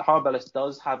 And Harvey Ellis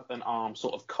does have an arm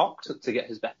sort of cocked to get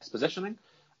his best positioning.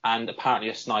 And apparently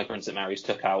a sniper in St Mary's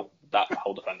took out that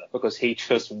whole defender because he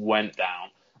just went down,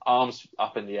 arms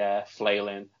up in the air,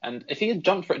 flailing. And if he had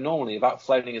jumped for it normally without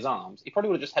flailing his arms, he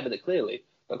probably would have just headed it clearly.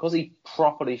 But because he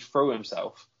properly threw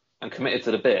himself and committed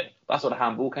to the bit, that's where the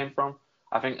handball came from.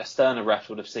 I think a sterner ref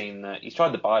would have seen that he's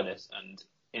tried to buy this, and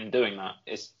in doing that,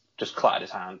 it's just clattered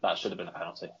his hand. That should have been a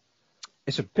penalty.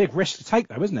 It's a big risk to take,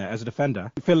 though, isn't it, as a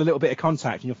defender? You feel a little bit of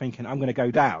contact, and you're thinking, I'm going to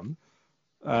go down,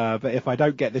 but if I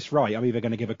don't get this right, I'm either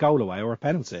going to give a goal away or a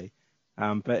penalty.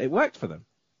 But it worked for them.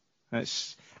 I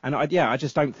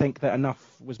just don't think that enough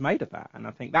was made of that, and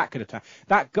I think that could have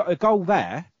a goal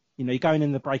there. You know, you're going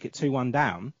in the break at 2-1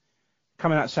 down.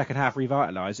 Coming out second half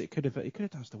revitalised, it could have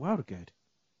done us the world of good.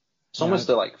 It's almost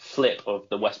the like flip of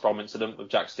the West Brom incident with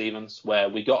Jack Stevens, where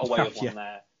we got away with one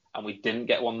there and we didn't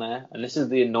get one there. And this is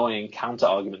the annoying counter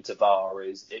argument to VAR,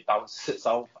 is it balances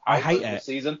itself out over the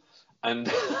season. And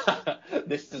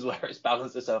this is where it's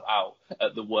balanced itself out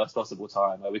at the worst possible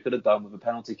time, where we could have done with a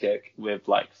penalty kick with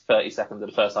like 30 seconds of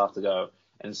the first half to go.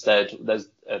 Instead, there's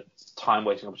a time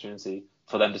wasting opportunity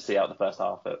for them to see out the first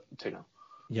half at 2-0.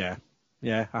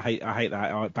 Yeah, I hate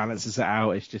that. Oh, it balances it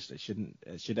out. It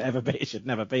should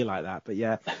never be like that. But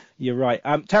yeah, you're right.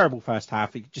 Terrible first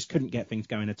half. It just couldn't get things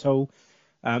going at all.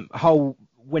 Hull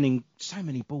winning so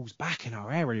many balls back in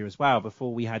our area as well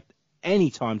before we had any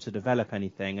time to develop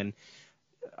anything. And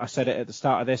I said it at the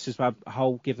start of this as well.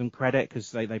 Hull, give them credit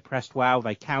because they pressed well,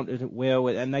 they countered at will,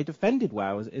 and they defended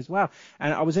well as well.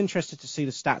 And I was interested to see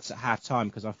the stats at half time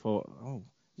because I thought,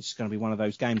 this is going to be one of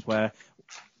those games where,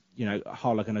 you know,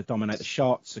 Hull are going to dominate the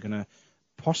shots. We're going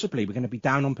to be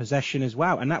down on possession as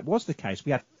well. And that was the case.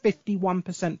 We had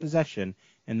 51% possession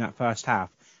in that first half.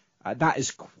 That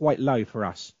is quite low for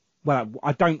us. Well,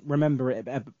 I don't remember it.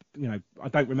 I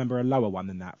don't remember a lower one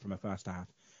than that from a first half.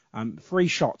 3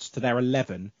 shots to their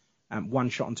 11, 1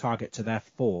 shot on target to their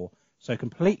 4. So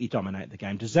completely dominated the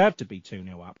game. Deserved to be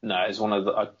 2-0 up. No, it's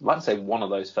I'd like to say one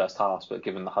of those first halves, but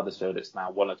given the Huddersfield, it's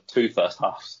now one of 2 first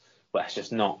halves. But it's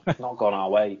just not gone our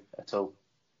way at all.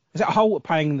 Is it Hull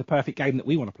playing the perfect game that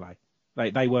we want to play?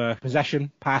 They were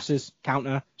possession, passes,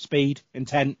 counter, speed,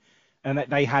 intent, and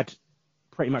they had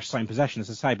pretty much the same possession, as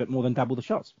I say, but more than double the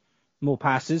shots. More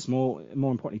passes, more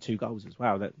importantly, 2 goals as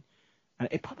well. And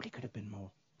it probably could have been more,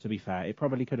 to be fair. It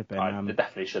probably could have been. It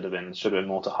definitely should have been. Should have been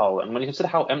more to Hull. And when you consider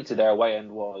how empty their away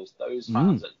end was, those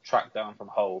fans that tracked down from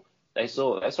Hull, they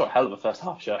saw a hell of a first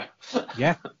half show.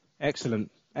 Yeah,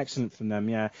 excellent from them,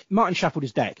 yeah. Martin shuffled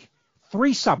his deck.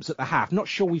 3 subs at the half. Not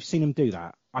sure we've seen him do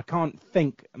that. I can't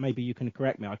think, maybe you can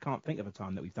correct me, I can't think of a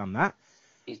time that we've done that.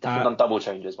 He's definitely done double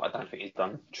changes, but I don't think he's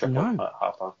done triple at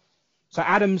half time. So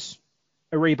Adams,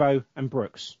 Aribo and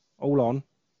Brooks all on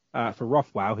for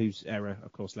Rothwell, whose error,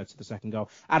 of course, led to the second goal.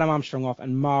 Adam Armstrong off,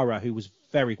 and Mara, who was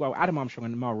very well. Adam Armstrong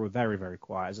and Mara were very, very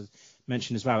quiet, as I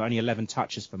mentioned as well. Only 11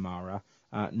 touches for Mara.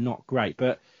 Not great,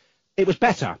 but it was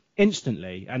better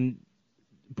instantly. And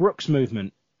Brooks'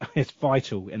 movement is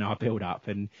vital in our build-up,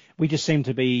 and we just seem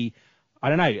to be, I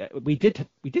don't know, we did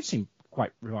seem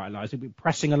quite revitalised. We were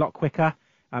pressing a lot quicker,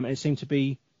 and it seemed to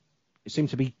be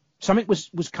something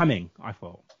was coming, I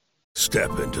thought.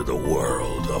 Step into the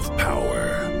world of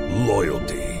power,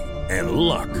 loyalty, and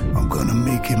luck. I'm gonna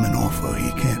make him an offer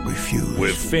he can't refuse.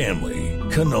 With family,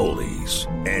 cannolis,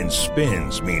 and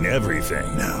spins mean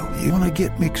everything. Now, you wanna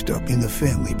get mixed up in the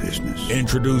family business.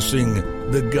 Introducing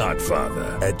The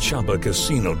Godfather at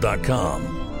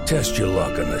ChumbaCasino.com. Test your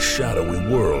luck in the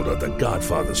shadowy world of The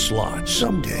Godfather slot.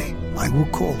 Someday, I will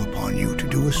call upon you to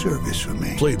do a service for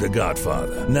me. Play The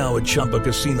Godfather, now at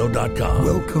ChumbaCasino.com.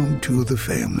 Welcome to the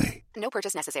family. No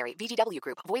purchase necessary. VGW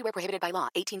Group. Void where prohibited by law.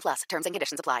 18+. Terms and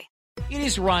conditions apply. It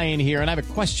is Ryan here, and I have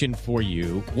a question for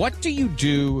you. What do you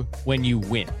do when you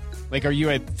win? Like, are you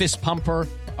a fist pumper,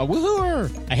 a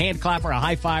woohooer, a hand clapper, a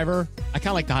high fiver? I kind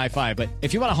of like the high five, but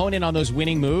if you want to hone in on those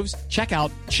winning moves, check out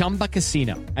Chumba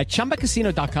Casino. At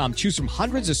ChumbaCasino.com, choose from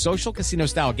hundreds of social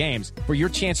casino-style games for your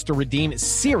chance to redeem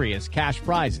serious cash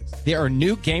prizes. There are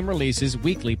new game releases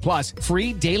weekly, plus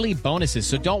free daily bonuses,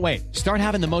 so don't wait. Start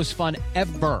having the most fun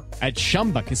ever at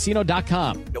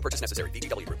ChumbaCasino.com. No purchase necessary.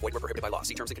 VGW Group. Void where prohibited by law.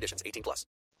 See terms and conditions. 18+.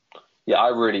 Yeah, I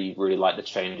really, really like the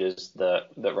changes that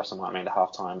Russell Martin made at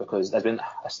halftime, because there's been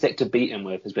a stick to beat him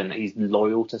with has been that he's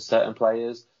loyal to certain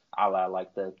players, a la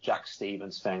like the Jack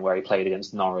Stevens thing where he played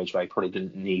against Norwich where he probably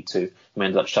didn't need to. He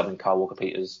ended up shoving Kyle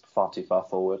Walker-Peters far too far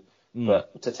forward.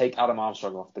 But to take Adam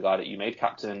Armstrong off, the guy that you made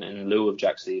captain in lieu of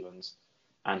Jack Stevens,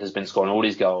 and has been scoring all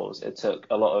these goals. It took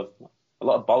a lot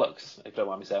of bollocks, if you don't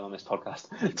mind me saying on this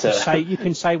podcast. You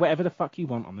can say whatever the fuck you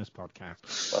want on this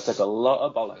podcast. It took a lot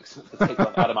of bollocks to take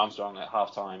on Adam Armstrong at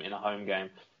half-time in a home game.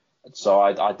 So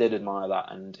I did admire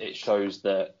that, and it shows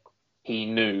that he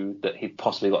knew that he'd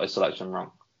possibly got his selection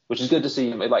wrong, which is good to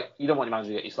see. Like, you don't want your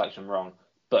manager to get your selection wrong,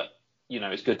 but,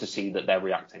 it's good to see that they're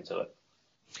reacting to it.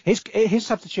 His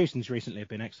substitutions recently have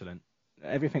been excellent.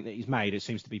 Everything that he's made, it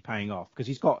seems to be paying off, because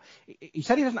he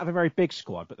said he doesn't have a very big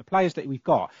squad, but the players that we've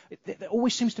got, there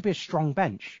always seems to be a strong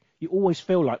bench. You always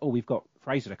feel like, we've got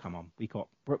Fraser to come on, we've got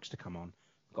Brooks to come on,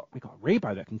 we've got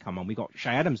Rebo that can come on, we've got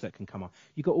Shea Adams that can come on.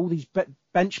 You've got all these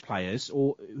bench players,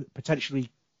 or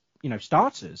potentially,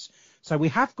 starters. So we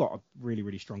have got a really,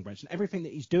 really strong bench, and everything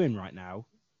that he's doing right now,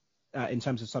 in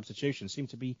terms of substitutions, seem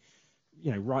to be,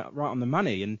 right on the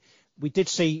money. And we did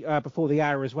see before the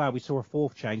hour as well, we saw a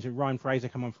fourth change, and Ryan Fraser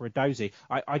come on for Edozie.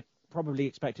 I probably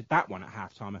expected that one at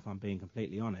half-time, if I'm being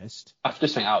completely honest. I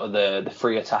just think out of the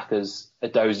three attackers,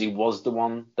 Edozie was the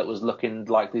one that was looking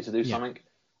likely to do something,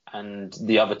 and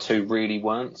the other two really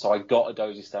weren't. So I got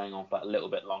Edozie staying on for a little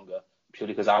bit longer,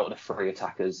 purely because out of the three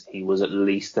attackers, he was at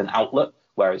least an outlet,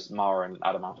 whereas Mara and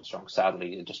Adam Armstrong,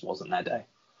 sadly, it just wasn't their day.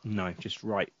 No, just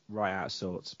right out of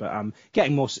sorts. But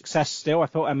getting more success still. I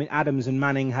thought, Adams and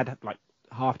Manning had like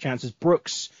half chances.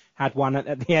 Brooks had one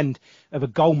at the end of a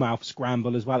goalmouth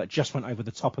scramble as well that just went over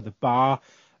the top of the bar.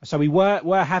 So we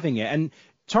were having it. And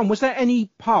Tom, was there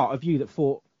any part of you that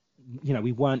thought,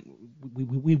 we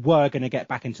were going to get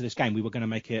back into this game? We were going to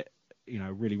make it,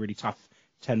 really, really tough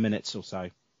 10 minutes or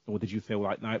so? Or did you feel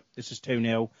like, no, this is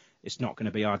 2-0, it's not going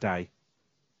to be our day?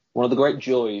 One of the great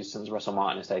joys since Russell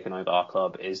Martin has taken over our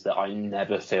club is that I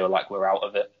never feel like we're out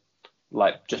of it.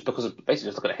 Like, just because of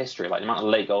basically just look at the history, like the amount of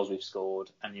late goals we've scored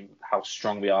and how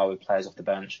strong we are with players off the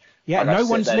bench. Yeah, no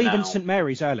one's leaving St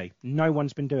Mary's early. No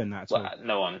one's been doing that at all.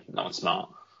 No one's smart.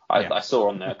 I saw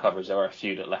on their coverage there were a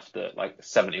few that left at like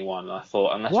 71, and I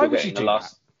thought, unless we're getting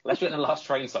the last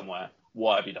train somewhere,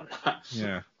 why have you done that?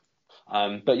 Yeah.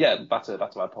 But yeah, back to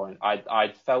my point.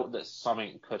 I felt that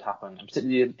something could happen, and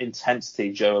particularly the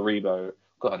intensity Joe Aribo.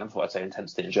 God, I never thought I'd say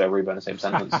intensity and Joe Aribo in the same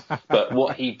sentence. But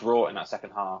what he brought in that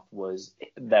second half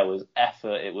there was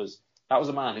effort. That was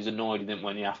a man who's annoyed he didn't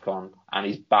win the AFCON, and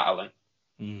he's battling.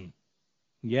 Mm.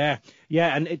 Yeah,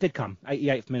 and it did come.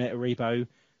 88th minute, Aribo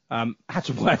had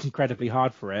to work incredibly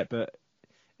hard for it, but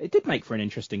it did make for an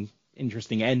interesting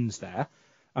ends there.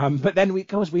 But then we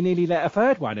nearly let a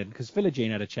third one in because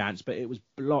Philogene had a chance, but it was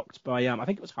blocked by I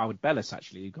think it was Howard Bellis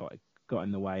actually who got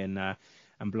in the way and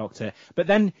blocked it. But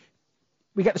then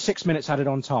we get the 6 minutes added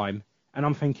on time, and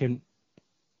I'm thinking,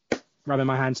 rubbing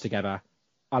my hands together,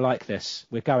 I like this.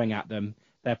 We're going at them.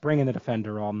 They're bringing the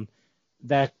defender on.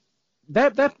 They're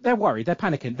worried. They're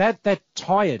panicking. They're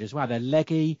tired as well. They're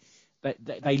leggy.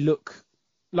 They look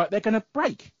like they're going to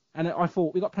break. And I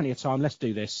thought, we've got plenty of time. Let's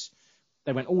do this.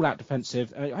 They went all out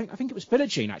defensive. I think it was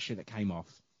Philogene actually that came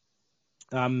off.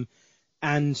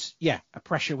 And yeah, a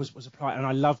pressure was applied. And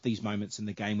I love these moments in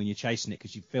the game when you're chasing it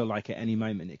because you feel like at any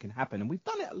moment it can happen. And we've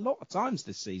done it a lot of times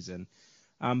this season.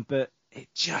 But it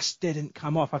just didn't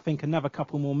come off. I think another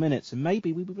couple more minutes and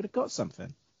maybe we would have got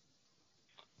something.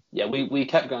 Yeah, we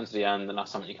kept going to the end, and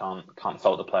that's something you can't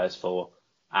fault the players for.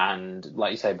 And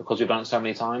like you say, because we've done it so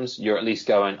many times, you're at least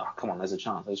going, oh, come on, there's a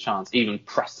chance. Even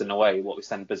Preston away, what we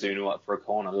send Bazunu up for a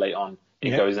corner late on,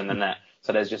 it goes in the net.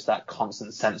 So there's just that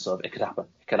constant sense of it could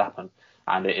happen.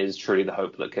 And it is truly the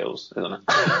hope that kills, isn't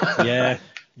it?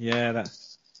 yeah,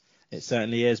 it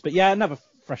certainly is. But yeah, another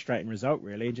frustrating result,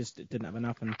 really. Just didn't have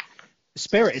enough. And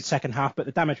spirited second half, but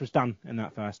the damage was done in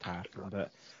that first half.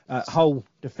 But Hull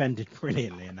defended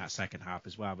brilliantly in that second half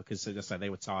as well because, as I say, they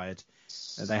were tired.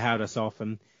 They held us off,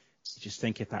 and you just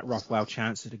think if that Rothwell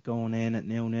chance had gone in at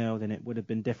 0-0, then it would have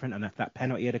been different. And if that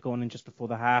penalty had gone in just before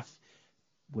the half,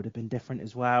 would have been different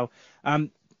as well.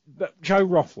 But Joe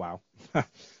Rothwell,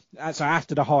 so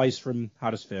after the highs from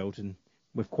Huddersfield and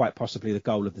with quite possibly the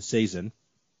goal of the season,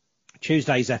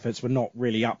 Tuesday's efforts were not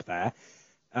really up there.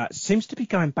 Seems to be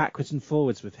going backwards and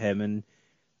forwards with him, and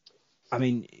I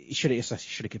mean, he should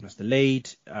have given us the lead,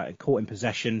 caught in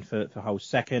possession for Hull's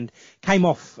second, came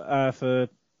off for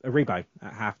Aribo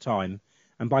at half time,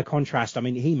 and by contrast, I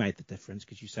mean, he made the difference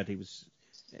because you said he was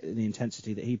the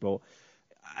intensity that he brought.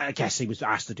 I guess he was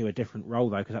asked to do a different role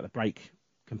though, because at the break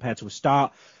compared to a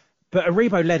start. But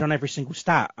Aribo led on every single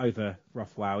stat over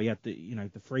Rothwell. He had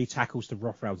the 3 tackles to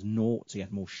Rothwell's 0. He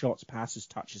had more shots, passes,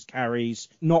 touches, carries.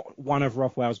 Not one of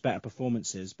Rothwell's better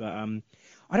performances, but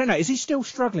I don't know. Is he still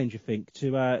struggling, do you think,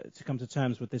 to come to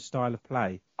terms with this style of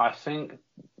play? I think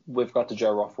we've got to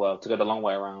Joe Rothwell to go the long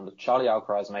way around. Charlie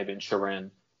Alcaraz maybe in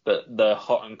Turin that the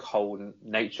hot and cold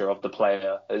nature of the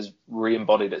player has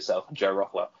re-embodied itself in Joe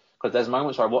Rothwell. Because there's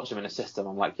moments where I watch him in a system,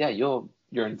 I'm like, yeah, you're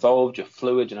involved, you're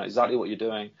fluid, you know exactly what you're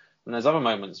doing. And there's other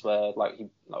moments where, like, he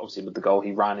obviously with the goal,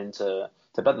 he ran into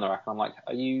Bednarek, and I'm like,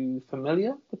 are you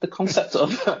familiar with the concept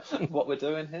of what we're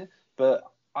doing here? But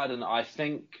I don't know. I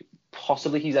think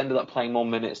possibly he's ended up playing more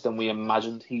minutes than we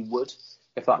imagined he would,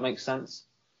 if that makes sense.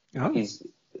 Oh.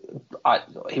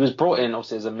 He was brought in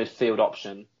obviously as a midfield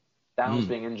option. Downs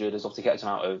being injured has obviously kept him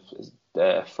out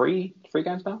of three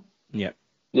games now. Yeah.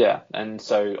 Yeah, and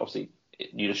so obviously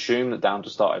you'd assume that Downs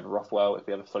will start over Rothwell if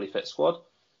we have a fully fit squad.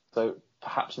 So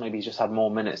perhaps maybe he's just had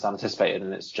more minutes than anticipated,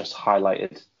 and it's just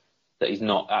highlighted that he's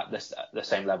not at the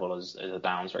same level as a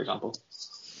Downs, for example.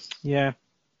 Yeah.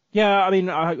 Yeah, I mean,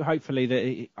 hopefully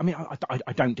that.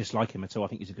 I don't dislike him at all. I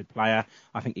think he's a good player.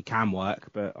 I think he can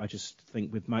work, but I just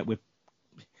think I'm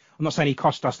not saying he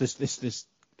cost us this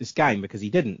game, because he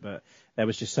didn't, but there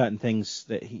was just certain things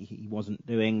that he wasn't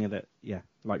doing that,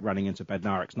 like running into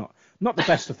Bednarek's not the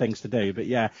best of things to do, but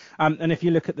yeah. And if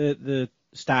you look at the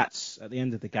stats at the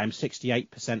end of the game,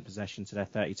 68% possession to their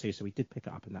 32, so we did pick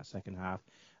it up in that second half.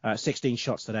 16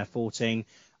 shots to their 14,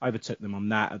 overtook them on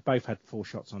that. Both had 4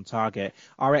 shots on target.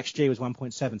 Our XG was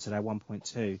 1.7 to their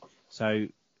 1.2, so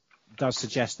it does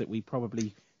suggest that we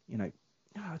probably, I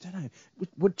don't know,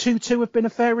 would 2-2 have been a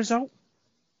fair result?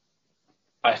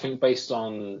 I think based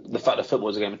on the fact that football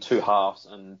is a game of 2 halves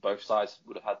and both sides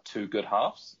would have had 2 good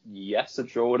halves, yes, a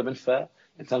draw would have been fair.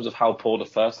 In terms of how poor the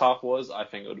first half was, I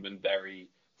think it would have been very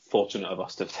fortunate of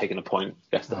us to have taken a point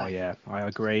yesterday. Oh, yeah, I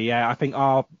agree. Yeah, I think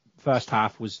our first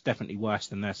half was definitely worse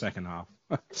than their second half.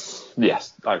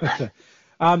 Yes, I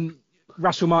agree.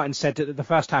 Russell Martin said that the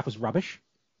first half was rubbish.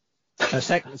 The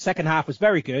second half was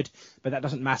very good, but that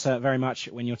doesn't matter very much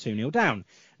when you're 2-0 down.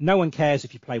 No one cares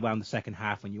if you play well in the second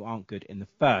half when you aren't good in the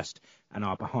first and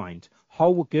are behind.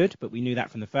 Hull were good, but we knew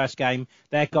that from the first game.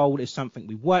 Their goal is something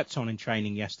we worked on in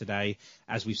training yesterday,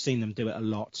 as we've seen them do it a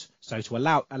lot. So to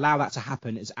allow that to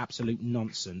happen is absolute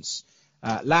nonsense.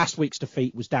 Last week's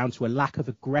defeat was down to a lack of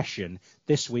aggression.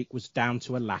 This week was down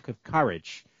to a lack of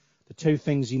courage. The 2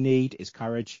 things you need is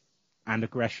courage and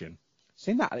aggression.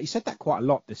 Seen that? He said that quite a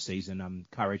lot this season.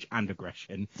 Courage and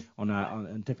aggression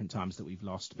on different times that we've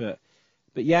lost. But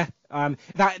yeah,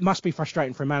 that must be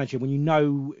frustrating for a manager when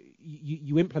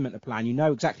you implement a plan, you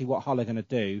know exactly what Hull are going to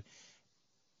do,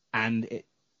 and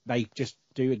they just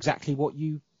do exactly what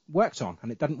you worked on,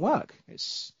 and it doesn't work.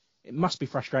 It must be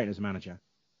frustrating as a manager.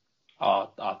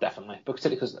 Oh, definitely.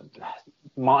 Because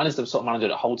Martin is the sort of manager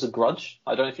that holds a grudge.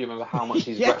 I don't know if you remember how much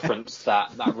he's referenced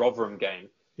that Rotherham game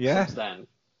since then.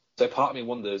 So part of me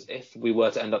wonders if we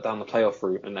were to end up down the playoff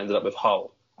route and ended up with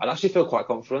Hull, I'd actually feel quite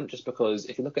confident, just because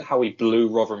if you look at how he blew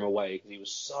Rotherham away, because he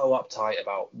was so uptight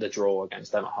about the draw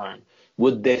against them at home,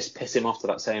 would this piss him off to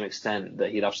that same extent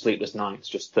that he'd have sleepless nights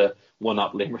just to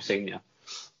one-up Liam Rossigna?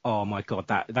 Oh, my God,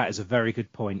 that is a very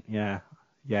good point, yeah.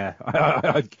 Yeah,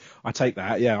 I take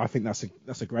that. Yeah, I think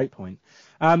that's a great point.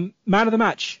 Man of the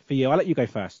match for you. I'll let you go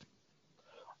first.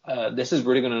 This is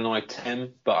really going to annoy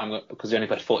Tim, but because he only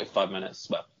played 45 minutes.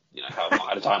 Well, how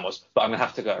long the time was. But I'm going to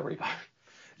have to go Aribo.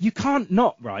 You can't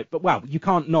not, right? But you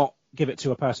can't not give it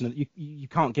to a person. You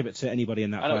can't give it to anybody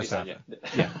in that first half.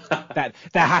 Yeah.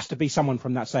 There has to be someone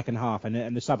from that second half,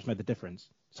 and the subs made the difference.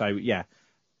 So yeah.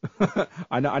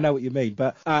 I know what you mean,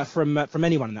 but from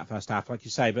anyone in that first half, like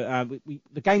you say, but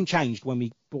the game changed when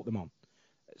we brought them on.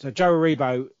 So Joe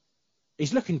Aribo,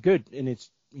 he's looking good in his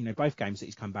both games that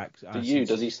he's come back.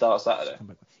 Does he start Saturday?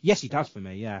 Yes, he does for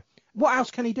me. Yeah. What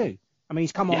else can he do? I mean,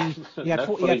 he's come on.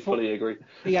 Fully agree.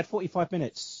 He had 45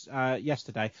 minutes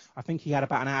yesterday. I think he had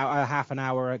about half an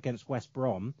hour against West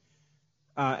Brom.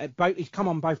 He's come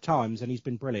on both times and he's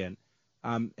been brilliant.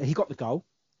 He got the goal.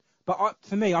 But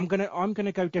for me, I'm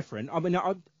gonna go different. I mean,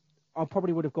 I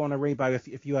probably would have gone Aribo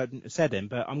if you hadn't said him,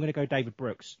 but I'm gonna go David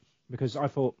Brooks, because I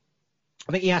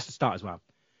think he has to start as well,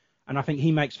 and I think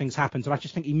he makes things happen. So I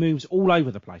just think he moves all over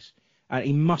the place, and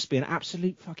he must be an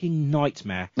absolute fucking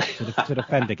nightmare to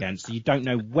defend against. You don't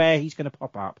know where he's going to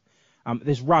pop up.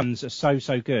 His runs are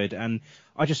so good, and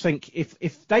I just think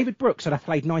if David Brooks had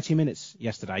played 90 minutes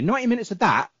yesterday, 90 minutes of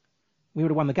that, we would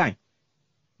have won the game.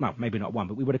 Well, maybe not one,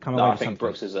 but we would have come away with something. I think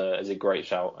Brooks is a great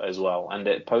shout as well. And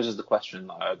it poses the question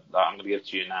that I'm going to give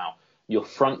to you now. Your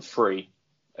front three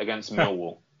against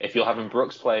Millwall. If you're having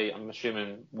Brooks play, I'm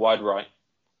assuming, wide right,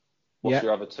 what's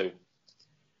your other 2?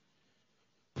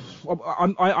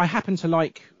 Well, I happen to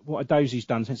like what Adozie's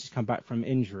done since he's come back from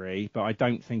injury, but I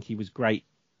don't think he was great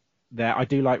there. I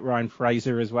do like Ryan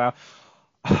Fraser as well.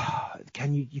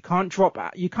 You can't drop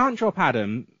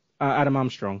Adam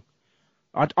Armstrong.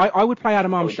 I would play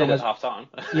Adam Armstrong at half time.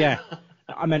 Yeah.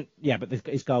 I meant, yeah, but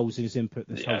his goals and his input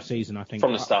this whole season, I think.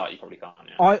 From the start, you probably can't,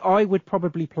 yeah. I would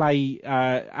probably play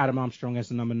Adam Armstrong as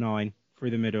the number 9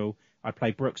 through the middle. I'd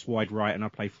play Brooks wide right, and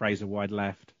I'd play Fraser wide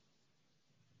left.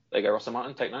 There you go, Russell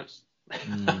Martin, take notes.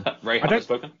 Very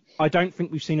spoken. I don't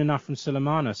think we've seen enough from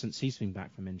Sulemana since he's been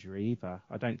back from injury either.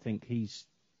 I don't think he's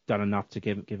done enough to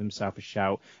give himself a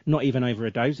shout, not even over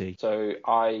Edozie. So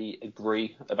I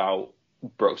agree about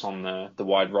Brooks on the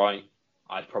wide right.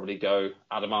 I'd probably go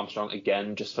Adam Armstrong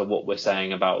again, just for what we're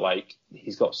saying about, like,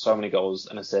 he's got so many goals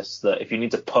and assists that if you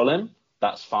need to pull him,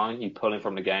 that's fine. You pull him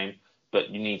from the game, but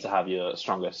you need to have your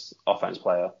strongest offense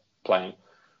player playing.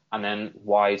 And then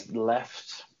wide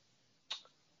left,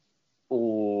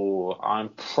 I'm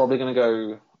probably going to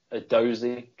go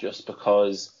Edozie, just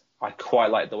because I quite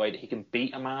like the way that he can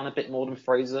beat a man a bit more than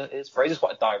Fraser is. Fraser's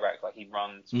quite direct, like he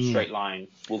runs straight line,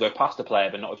 will go past the player,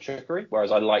 but not with trickery.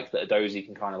 Whereas I like that Edozie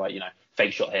can kind of, like,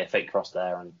 fake shot here, fake cross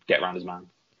there, and get around his man.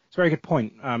 It's a very good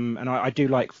point. And I do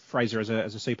like Fraser as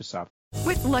a super sub.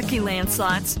 With Lucky Land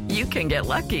Slots, you can get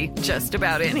lucky just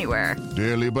about anywhere.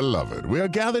 Dearly beloved, we are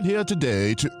gathered here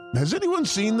today to... Has anyone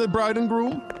seen the bride and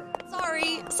groom?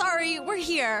 Sorry, we're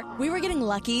here. We were getting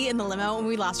lucky in the limo and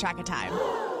we lost track of time.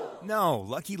 No,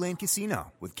 Lucky Land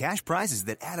Casino, with cash prizes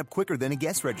that add up quicker than a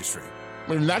guest registry.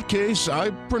 In that case,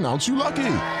 I pronounce you lucky.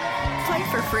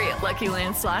 Play for free at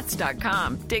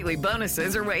LuckyLandSlots.com. Daily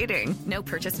bonuses are waiting. No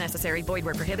purchase necessary. Void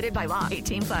where prohibited by law.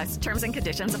 18+. Terms and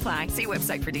conditions apply. See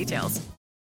website for details.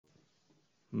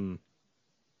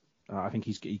 I think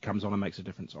he comes on and makes a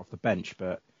difference off the bench,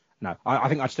 but no, I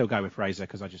think I'd still go with Fraser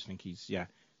because I just think he's,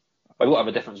 We've got to have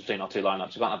a difference between our two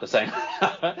lineups. We can't have the same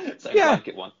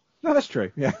blanket one. No, that's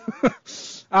true. Yeah.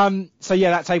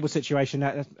 That table situation,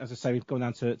 as I say, we've gone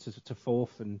down to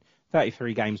 4th and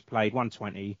 33 games played,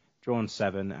 120, drawn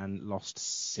 7 and lost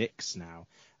 6 now.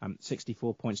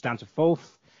 64 points down to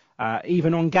 4th.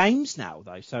 Even on games now,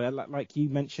 though. So, like you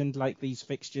mentioned, like these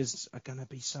fixtures are going to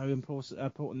be so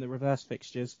important, the reverse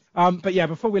fixtures. But yeah,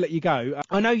 before we let you go,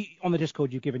 I know on the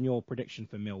Discord you've given your prediction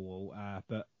for Millwall,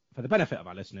 but for the benefit of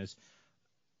our listeners,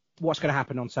 what's going to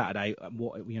happen on Saturday?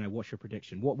 What's your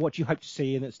prediction? What do you hope to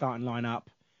see in the starting lineup?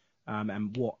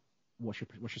 And what's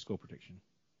your score prediction?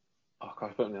 Oh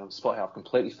God, put me on the spot here. I've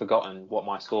completely forgotten what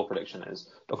my score prediction is,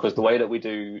 because the way that we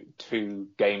do 2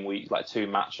 game weeks, like 2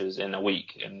 matches in a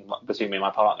week, and between me and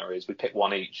my partner, is we pick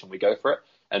one each and we go for it.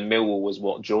 And Millwall was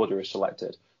what Georgia has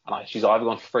selected, and she's either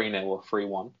gone 3-0 or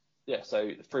 3-1. Yeah, so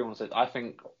 3-1 says I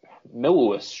think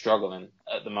Millwall is struggling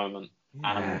at the moment.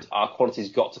 Yeah. And our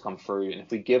quality's got to come through. And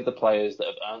if we give the players that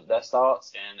have earned their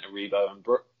starts in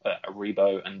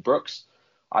Aribo and Brooks,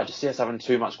 I just see us having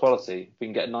too much quality. If we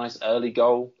can get a nice early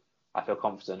goal, I feel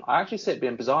confident. I actually see it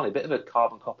being bizarrely a bit of a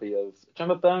carbon copy of, do you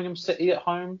remember Birmingham City at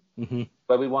home? Mm-hmm.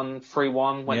 Where we won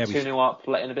 3-1, went 2-0 up,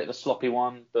 let in a bit of a sloppy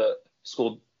one, but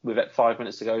scored with 5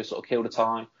 minutes to go, sort of killed the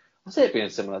time. I see it being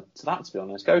similar to that, to be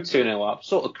honest. Go 2-0 up,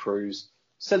 sort of cruise.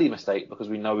 Silly mistake, because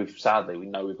we know we've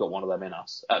got one of them in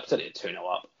us, particularly at 2-0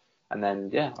 up. And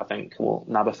then, I think we'll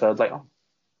nab a third later on.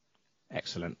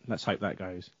 Excellent. Let's hope that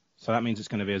goes. So that means it's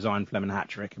going to be a Zion Fleming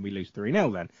hat-trick and we lose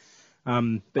 3-0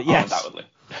 then. But yes. Undoubtedly.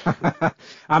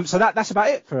 So that's about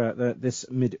it for this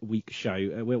midweek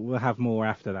show. We'll have more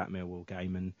after that Millwall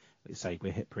game, and let's say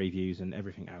we'll hit previews and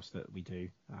everything else that we do.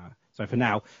 So for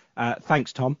now,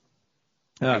 thanks, Tom.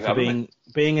 For being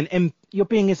you're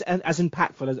being as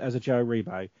impactful as a Joe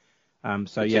Aribo.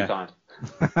 So you're too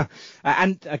kind.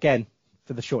 And again,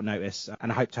 for the short notice,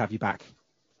 and I hope to have you back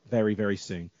very, very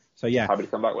soon. So yeah, happy to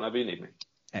come back whenever you need me.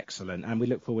 Excellent, and we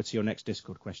look forward to your next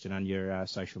Discord question and your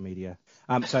social media.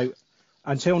 So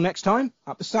until next time,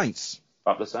 up the Saints.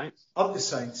 Up the Saints. Up the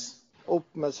Saints. Up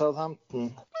with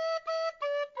Southampton.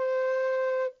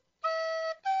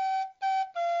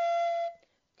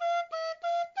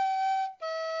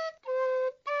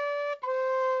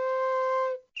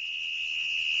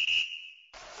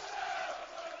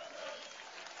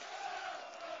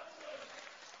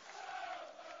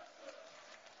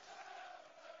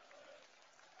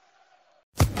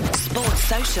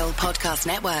 Social Podcast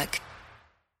Network.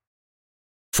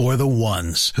 For the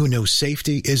ones who know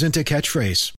safety isn't a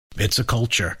catchphrase, it's a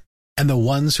culture. And the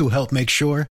ones who help make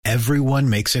sure everyone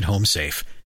makes it home safe.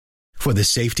 For the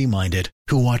safety-minded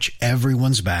who watch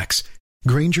everyone's backs,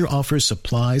 Grainger offers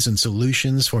supplies and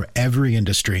solutions for every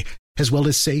industry, as well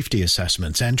as safety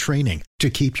assessments and training to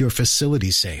keep your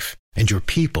facilities safe and your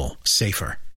people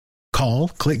safer. Call,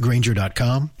 click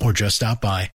Grainger.com, or just stop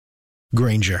by.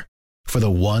 Grainger, for the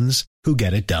ones who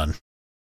get it done.